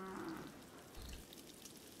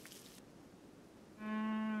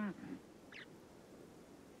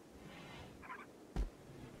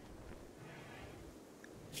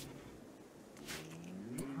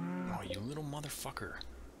 Oh, you little motherfucker.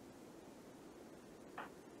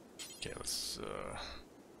 Okay, let's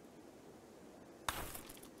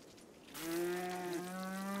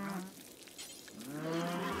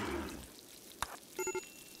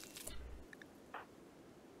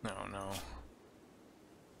no.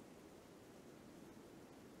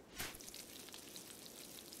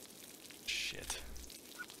 Shit.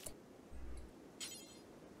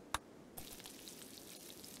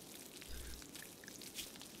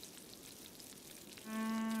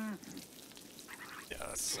 Yeah,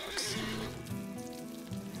 that sucks.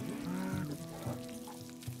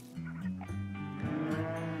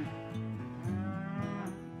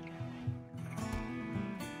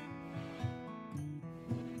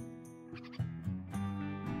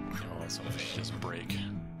 So if she doesn't break.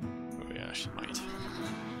 Oh yeah, she might.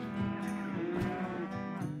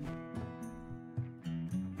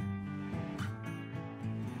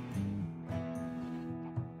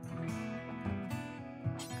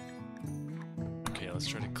 let's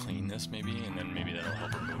try to clean this maybe, and then maybe that'll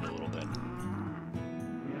help her mood a little bit.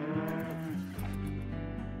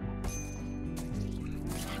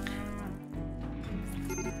 Fuck.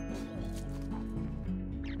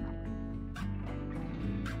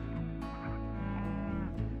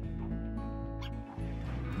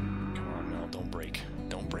 Come on, Mel, don't break.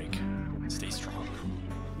 Don't break. Stay strong.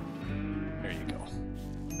 There you go.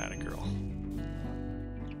 Atta girl.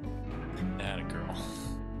 Atta girl.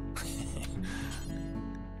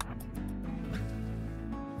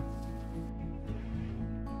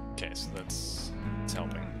 Okay, so that's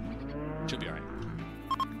helping. She'll be alright.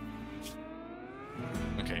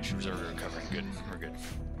 Okay, she was already recovering. Good. We're good.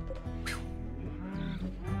 Whew.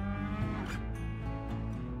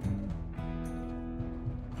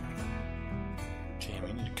 Okay,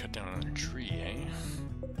 we need to cut down another tree, eh?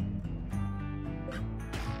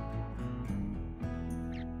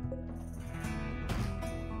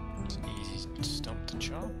 It's an easy stump to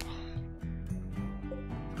chop.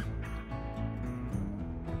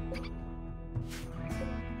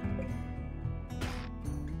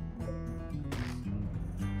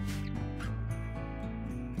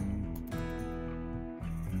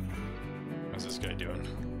 How's this guy doing?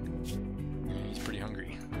 He's pretty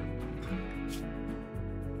hungry.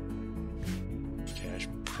 Okay, I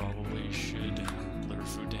probably should deliver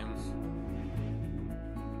food to him.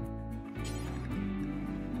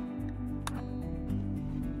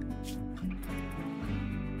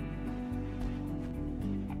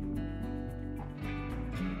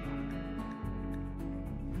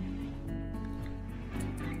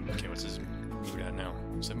 Okay, what's his mood at now?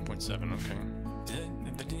 7.7, okay.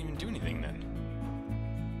 That didn't even do anything then.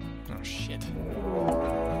 Oh shit.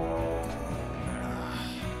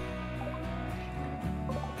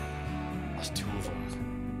 Lost two of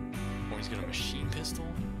them. Oh, he's got a machine pistol?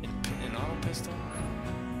 An auto pistol?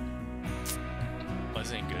 Oh,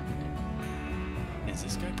 this ain't good. Is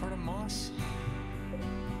this guy part of Moss?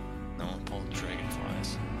 No, Paul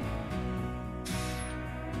Dragonflies.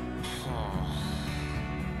 Huh.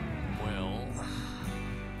 Well...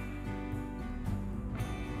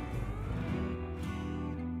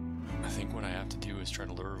 I think what I have to do is try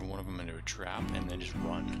to lure one of them into a trap and then just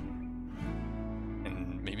run.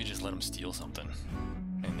 And maybe just let them steal something.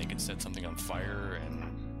 And they can set something on fire and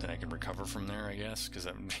then I can recover from there, I guess. Because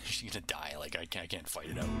she's gonna die, like I can't fight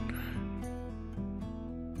it out.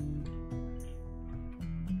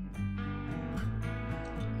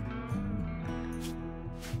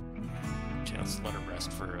 Okay, let's let her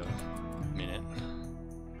rest for a minute.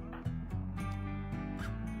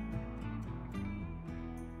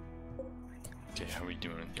 Okay, how are we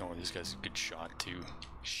doing? Oh, this guy's a good shot too.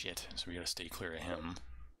 Shit, so we gotta stay clear of him.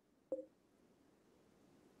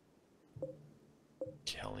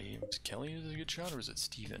 Kelly, was Kelly a good shot or was it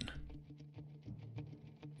Steven?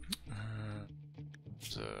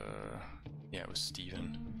 Yeah, it was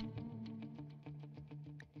Steven.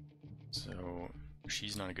 So,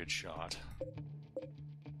 she's not a good shot.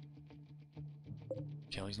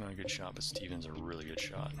 Kelly's not a good shot, but Steven's a really good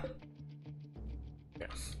shot. Okay.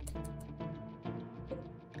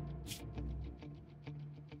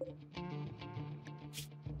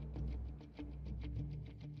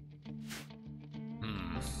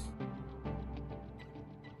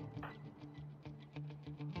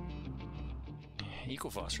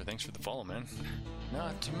 Foster, thanks for the follow, man.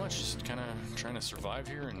 Not too much, just kind of trying to survive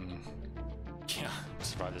here and yeah,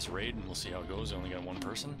 survive this raid and we'll see how it goes. I only got one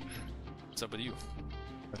person. What's up with you?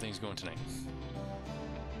 How are things going tonight?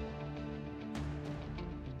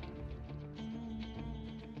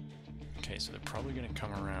 Okay, so they're probably going to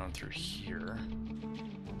come around through here.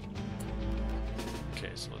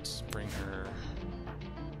 Okay, so let's bring her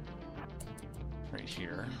right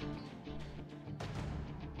here.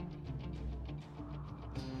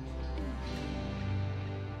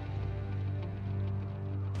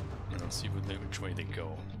 See which way they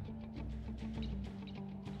go.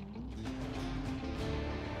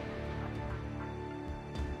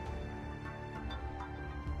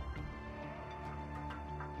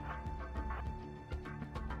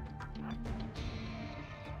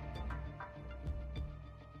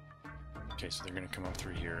 Okay, so they're gonna come up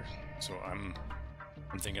through here. So I'm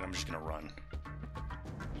thinking I'm just gonna run.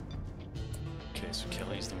 Okay, so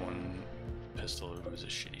Kelly's the one pistol who was a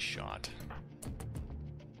shitty shot.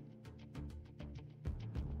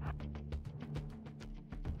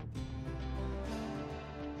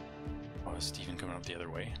 Steven coming up the other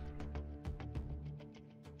way.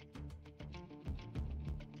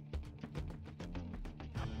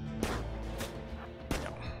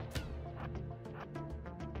 No.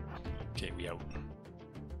 Okay, we out.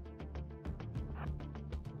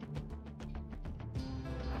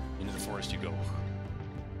 forest you go.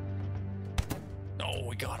 Oh,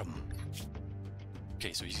 we got him.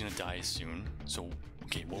 Okay, so he's gonna die soon. So,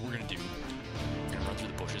 okay, what we're gonna do, we're gonna run through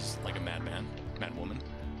the bushes like a madman, madwoman,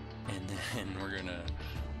 and then we're gonna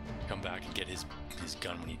come back and get his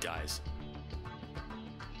gun when he dies.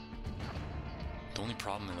 The only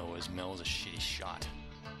problem though is Mel is a shitty shot.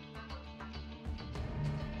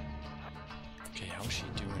 Okay, how is she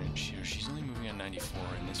doing? She's only moving at 94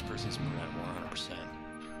 and this person's moving at 100%.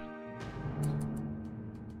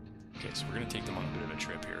 Okay, so we're gonna take them on a bit of a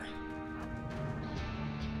trip here.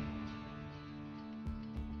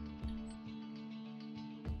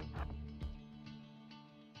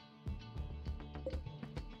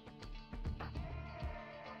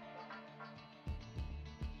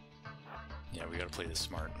 Yeah, we gotta play this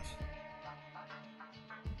smart.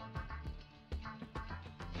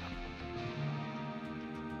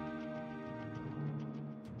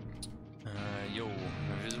 Yo, am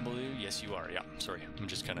I visible to you? Yes, you are. Yeah, sorry. I'm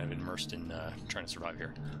just kind of immersed in trying to survive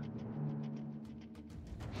here.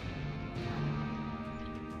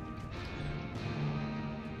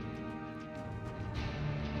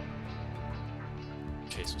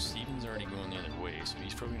 Okay, so Steven's already going the other way, so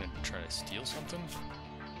he's probably gonna try to steal something.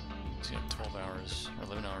 He's got 12 hours, or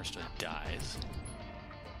 11 hours to dies.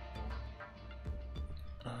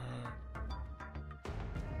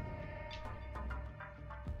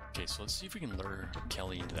 Okay, so let's see if we can lure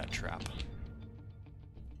Kelly into that trap.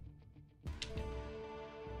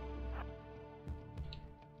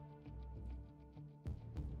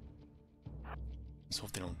 Let's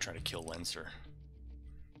hope they don't try to kill Lenser.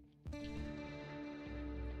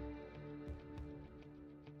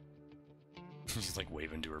 She's like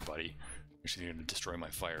waving to her buddy. She's gonna destroy my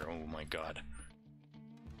fire. Oh my god.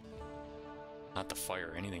 Not the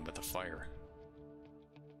fire, anything but the fire.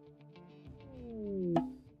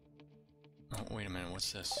 Oh, wait a minute,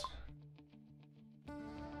 what's this?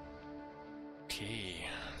 Okay,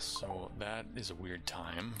 so that is a weird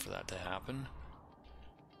time for that to happen.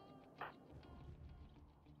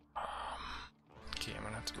 Okay, I'm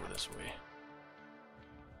gonna have to go this way.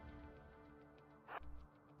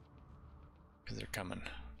 Because they're coming.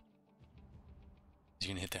 Is he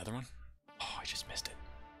gonna hit the other one? Oh, I just missed it.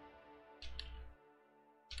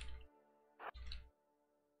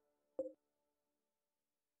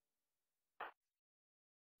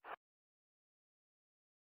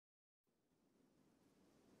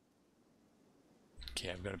 Okay,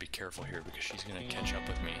 I've got to be careful here because she's gonna catch up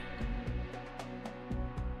with me.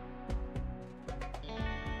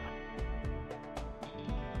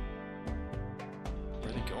 Where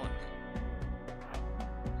are they going?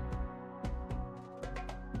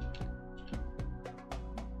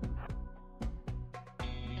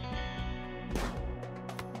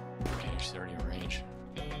 Okay, she's already in range.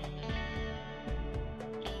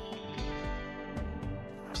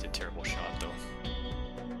 It's a terrible shot though.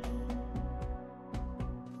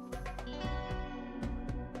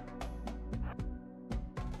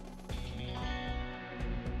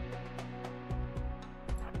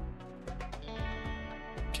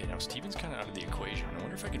 Now Steven's kind of out of the equation. I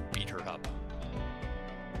wonder if I can beat her up.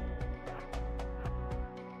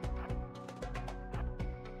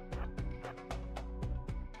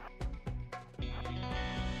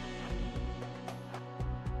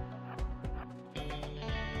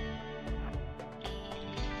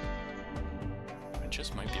 I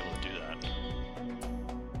just might be able to do that.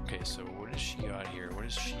 Okay, so what does she got here? What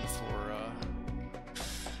is she for,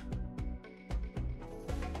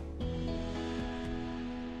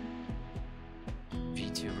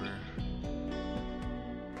 VTuber.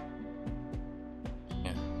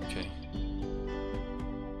 Yeah, okay.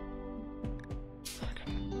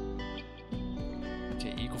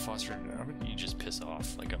 Okay, Equal Foster, you just piss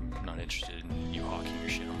off. Like, I'm not interested in you hawking your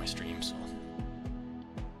shit on my stream, so.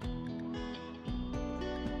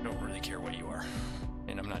 Don't really care what you are.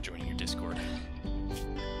 And I'm not joining your Discord.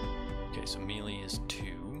 Okay, so melee is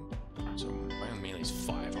 2. So my own melee is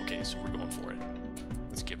 5. Okay, so we're going for it.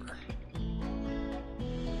 Let's give her.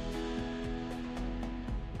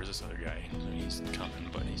 Where's this other guy? So he's coming,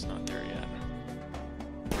 but he's not there yet.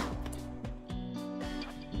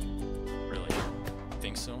 Really?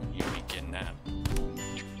 Think so? You ain't getting that.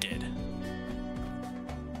 You're dead.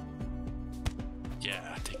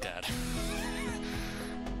 Yeah, take that.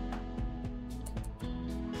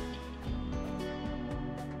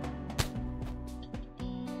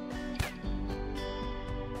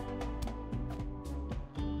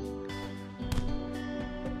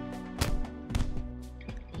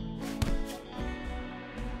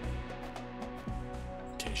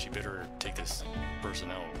 She better take this person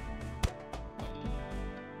out.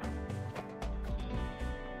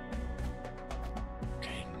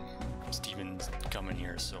 in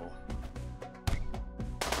here, so...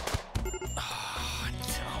 Ah,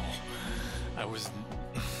 no. I was...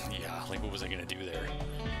 Yeah, like, what was I gonna do there?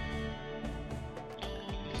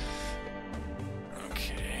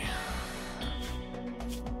 Okay.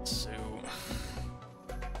 So...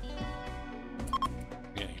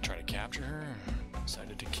 I'm gonna try to capture her.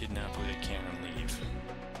 Decided to kidnap who they can and leave.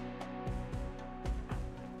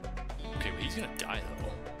 Okay, well, he's gonna die,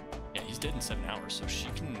 though. Yeah, he's dead in 7 hours, so she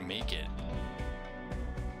can make it.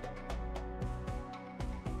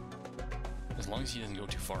 As long as he doesn't go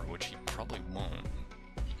too far, which he probably won't.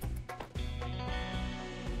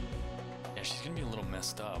 Yeah, she's gonna be a little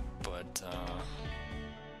messed up, but,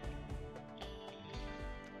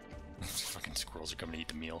 fucking squirrels are coming to eat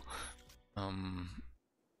the meal.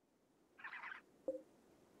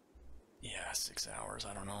 Yeah, 6 hours,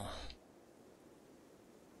 I don't know.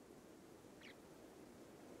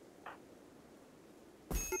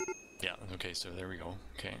 Yeah, okay, so there we go.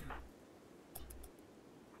 Okay.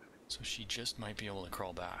 So she just might be able to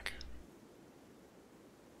crawl back.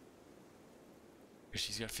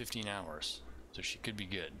 She's got 15 hours, so she could be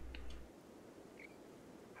good.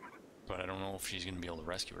 But I don't know if she's going to be able to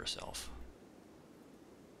rescue herself.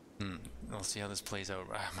 We'll see how this plays out.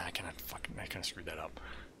 Ah, man, I kind of screwed that up.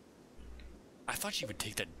 I thought she would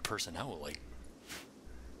take that person out, like...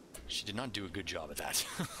 She did not do a good job at that.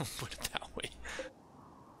 Put it that way.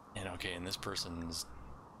 And okay, and this person's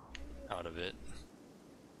out of it.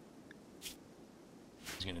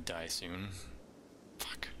 He's gonna die soon.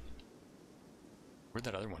 Fuck. Where'd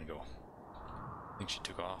that other one go? I think she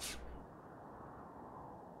took off.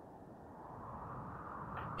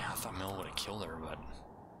 Yeah, I thought Mel would have killed her, but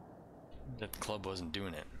that club wasn't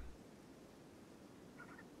doing it.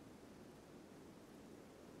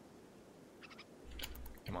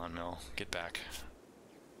 Come on, Mel, get back.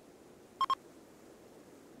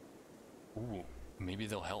 Ooh, maybe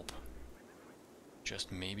they'll help.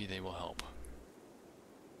 Just maybe they will help.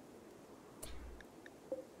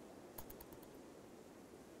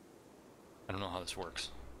 I don't know how this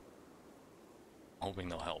works. I'm hoping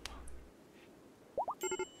they'll help.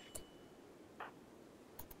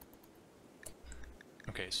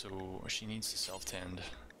 Okay, so she needs to self-tend.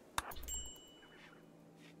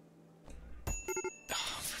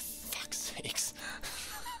 Oh, for fuck's sakes.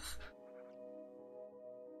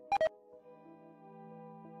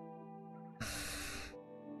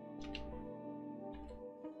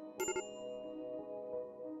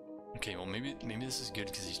 Okay, well maybe this is good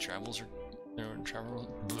because these travelers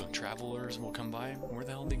will come by. Where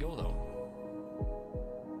the hell did they go though?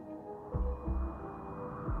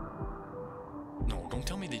 No, don't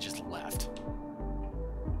tell me they just left.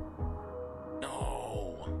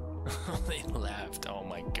 No, they left. Oh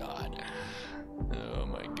my god. Oh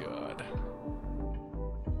my god.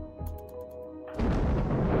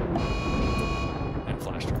 And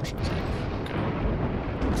flash torch. Okay.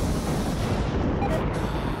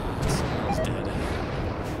 Someone's dead.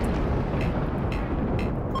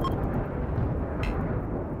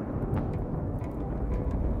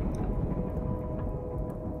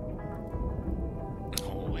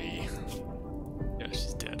 Holy. Yeah,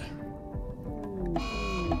 she's dead.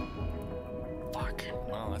 Fuck.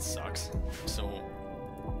 Well, that sucks. So,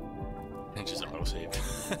 it just auto-saved.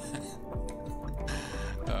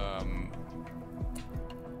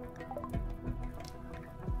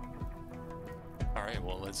 Alright,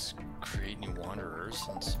 well, let's create new wanderers.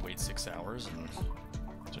 Let's wait 6 hours and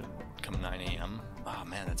come 9 AM. Oh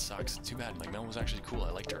man, that sucks. Too bad. Like, Mel was actually cool.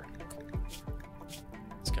 I liked her.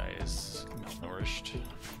 This guy is malnourished.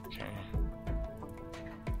 Okay.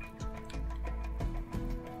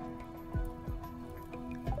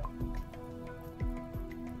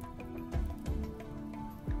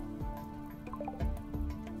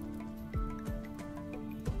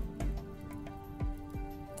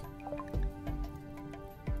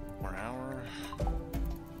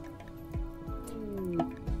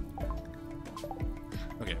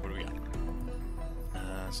 Okay, what do we got?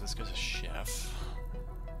 So this guy's a chef.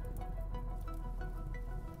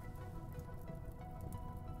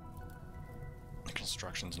 The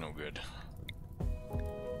construction's no good.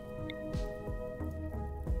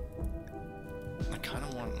 I kind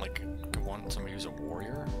of want, like, somebody who's a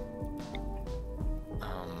warrior.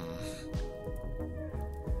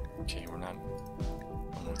 Okay, we're not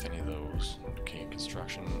with any of those. Okay,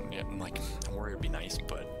 construction. Yeah, like, a warrior would be nice,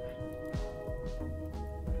 but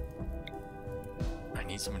I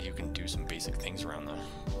need somebody who can do some basic things around the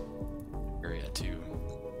area too.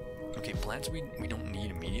 Okay, plants we don't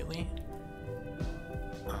need immediately.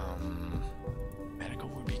 Medical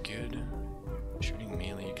would be good. Shooting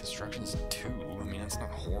melee, construction's 2. I mean, that's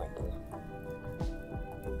not horrible.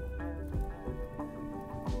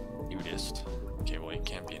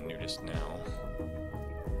 just now.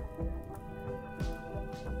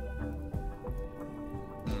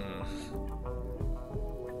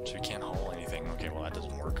 So we can't haul anything. Okay, well that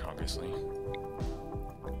doesn't work, obviously.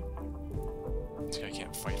 This guy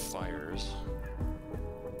can't fight fires.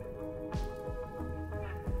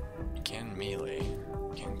 He can melee,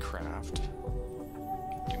 can craft,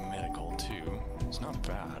 do medical too. It's not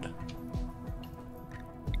bad.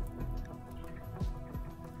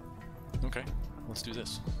 Okay, let's do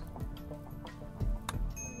this.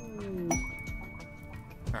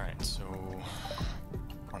 Alright, so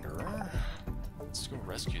Wanderer. Let's go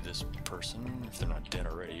rescue this person if they're not dead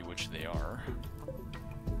already, which they are.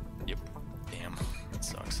 Yep. Damn, that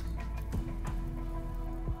sucks.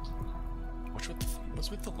 What's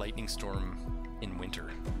with the lightning storm in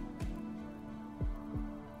winter?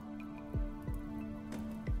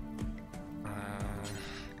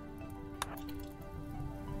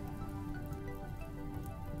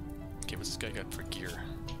 Okay, what's this guy got for gear?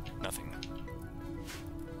 Nothing.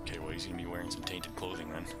 Okay, well he's gonna be wearing some tainted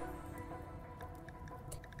clothing then.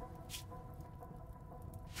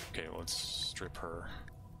 Okay, let's strip her.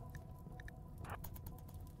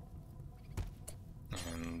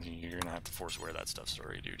 And you're gonna have to force wear that stuff,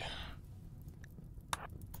 sorry dude.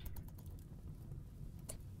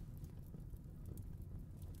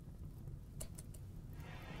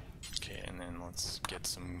 Okay, and then let's get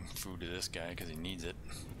some food to this guy because he needs it.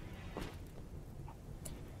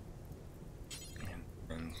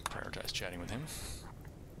 And prioritize chatting with him.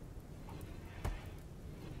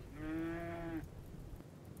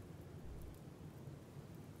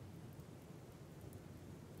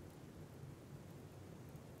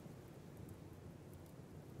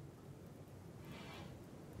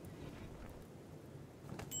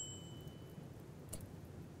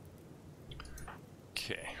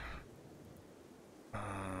 Okay.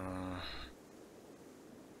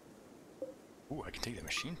 Ooh, I can take the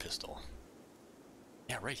machine pistol.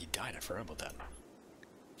 Yeah, right, he died. I forgot about that.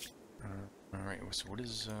 Alright, so what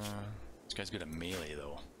is, this guy's good at melee,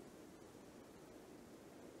 though.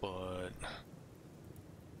 But...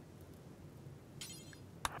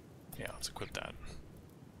 yeah, let's equip that.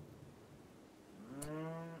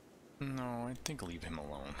 No, I think leave him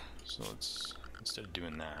alone. So let's, instead of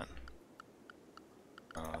doing that,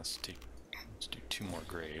 let's do 2 more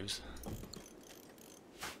graves.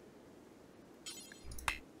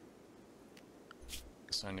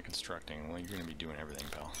 Assign to constructing. Well, you're going to be doing everything,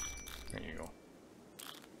 pal. There you go.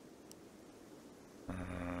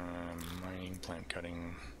 Mining, plant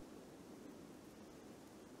cutting.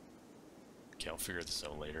 Okay, I'll figure this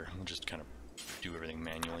out later. We'll just kind of do everything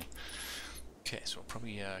manually. Okay, so I'll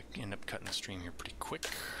probably end up cutting the stream here pretty quick.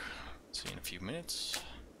 See you in a few minutes.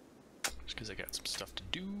 Just because I got some stuff to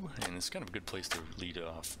do, and it's kind of a good place to leave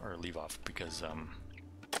off because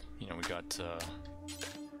you know, we got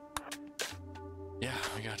yeah,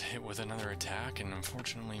 we got hit with another attack, and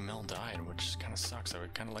unfortunately Mel died, which kind of sucks. I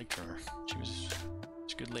kind of liked her. She's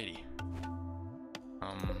a good lady.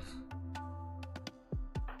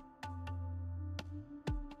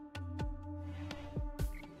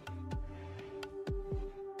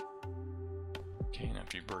 Okay, and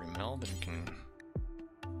after you bury Mel, then you can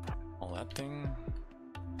all that thing.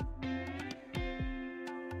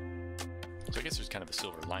 So I guess there's kind of a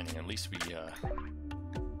silver lining. At least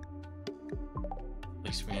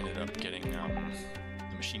we ended up getting the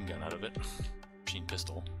machine gun out of it. Machine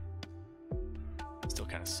pistol. Still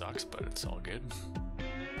kind of sucks, but it's all good.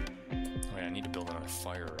 Oh yeah, I need to build another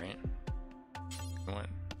fire, right? You know what?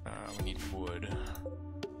 We need wood.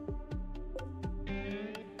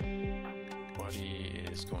 Buddy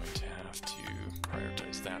is going to have to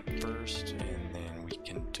prioritize that first, and then we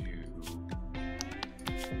can do...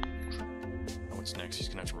 oh, what's next? He's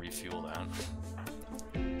gonna have to refuel that.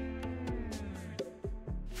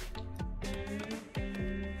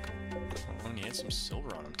 Some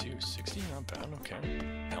silver on him too. 60, not bad. Okay,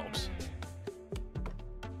 helps.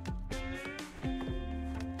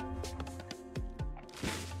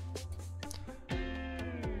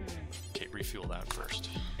 Okay, refuel that first.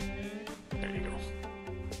 There you go.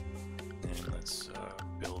 And let's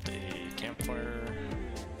build a campfire.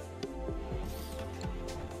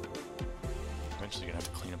 Eventually gonna have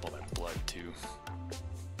to clean up all that blood too.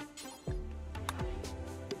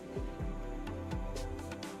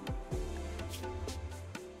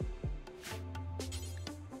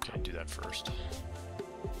 First.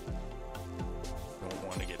 Don't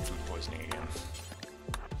want to get food poisoning again.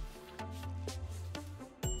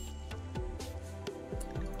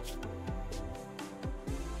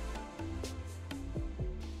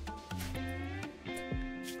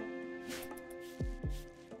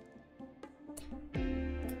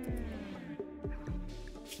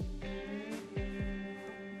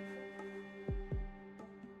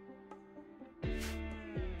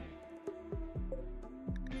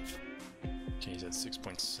 at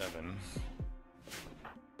 6.7.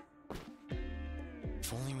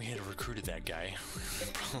 If only we had recruited that guy,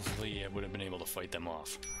 probably I would have been able to fight them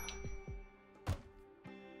off.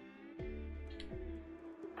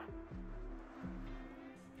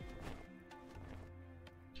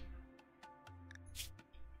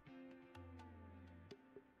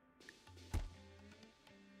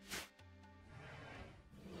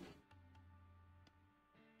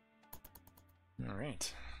 All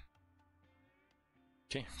right.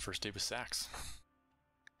 Okay, first day with sacks.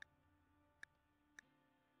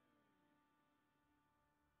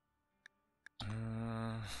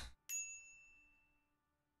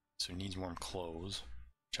 So he needs warm clothes,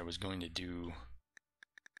 which I was going to do.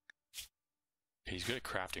 Okay, he's good at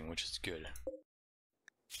crafting, which is good.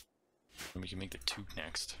 And we can make the toque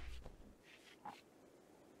next.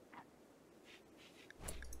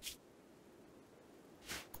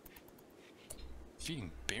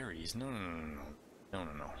 Feeding berries? No. Oh,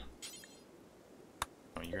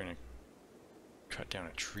 you're gonna cut down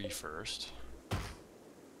a tree first.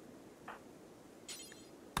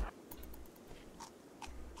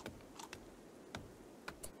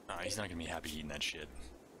 He's not gonna be happy eating that shit.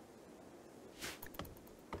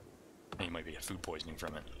 And he might be food poisoning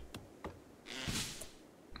from it.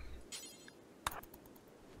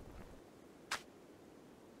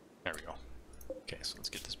 There we go. Okay, so let's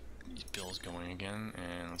get these bills going again,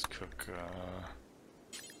 and let's cook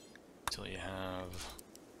until you have...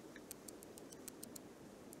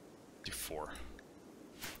 do 4.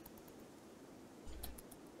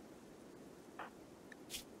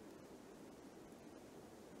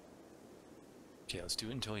 Okay, let's do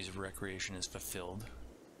it until his recreation is fulfilled.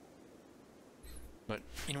 But,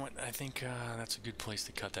 you know what, I think that's a good place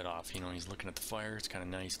to cut that off. You know, he's looking at the fire, it's kind of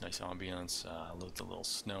nice ambiance, with the little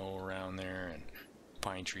snow around there, and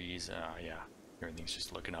pine trees, yeah, everything's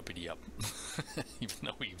just looking uppity up. Even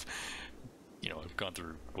though we've, you know, gone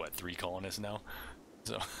through, what, 3 colonists now?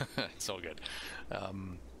 So, it's all good.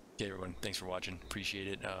 Okay, everyone, thanks for watching, appreciate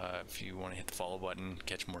it. If you want to hit the follow button,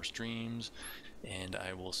 catch more streams, and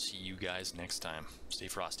I will see you guys next time. Stay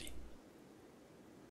frosty.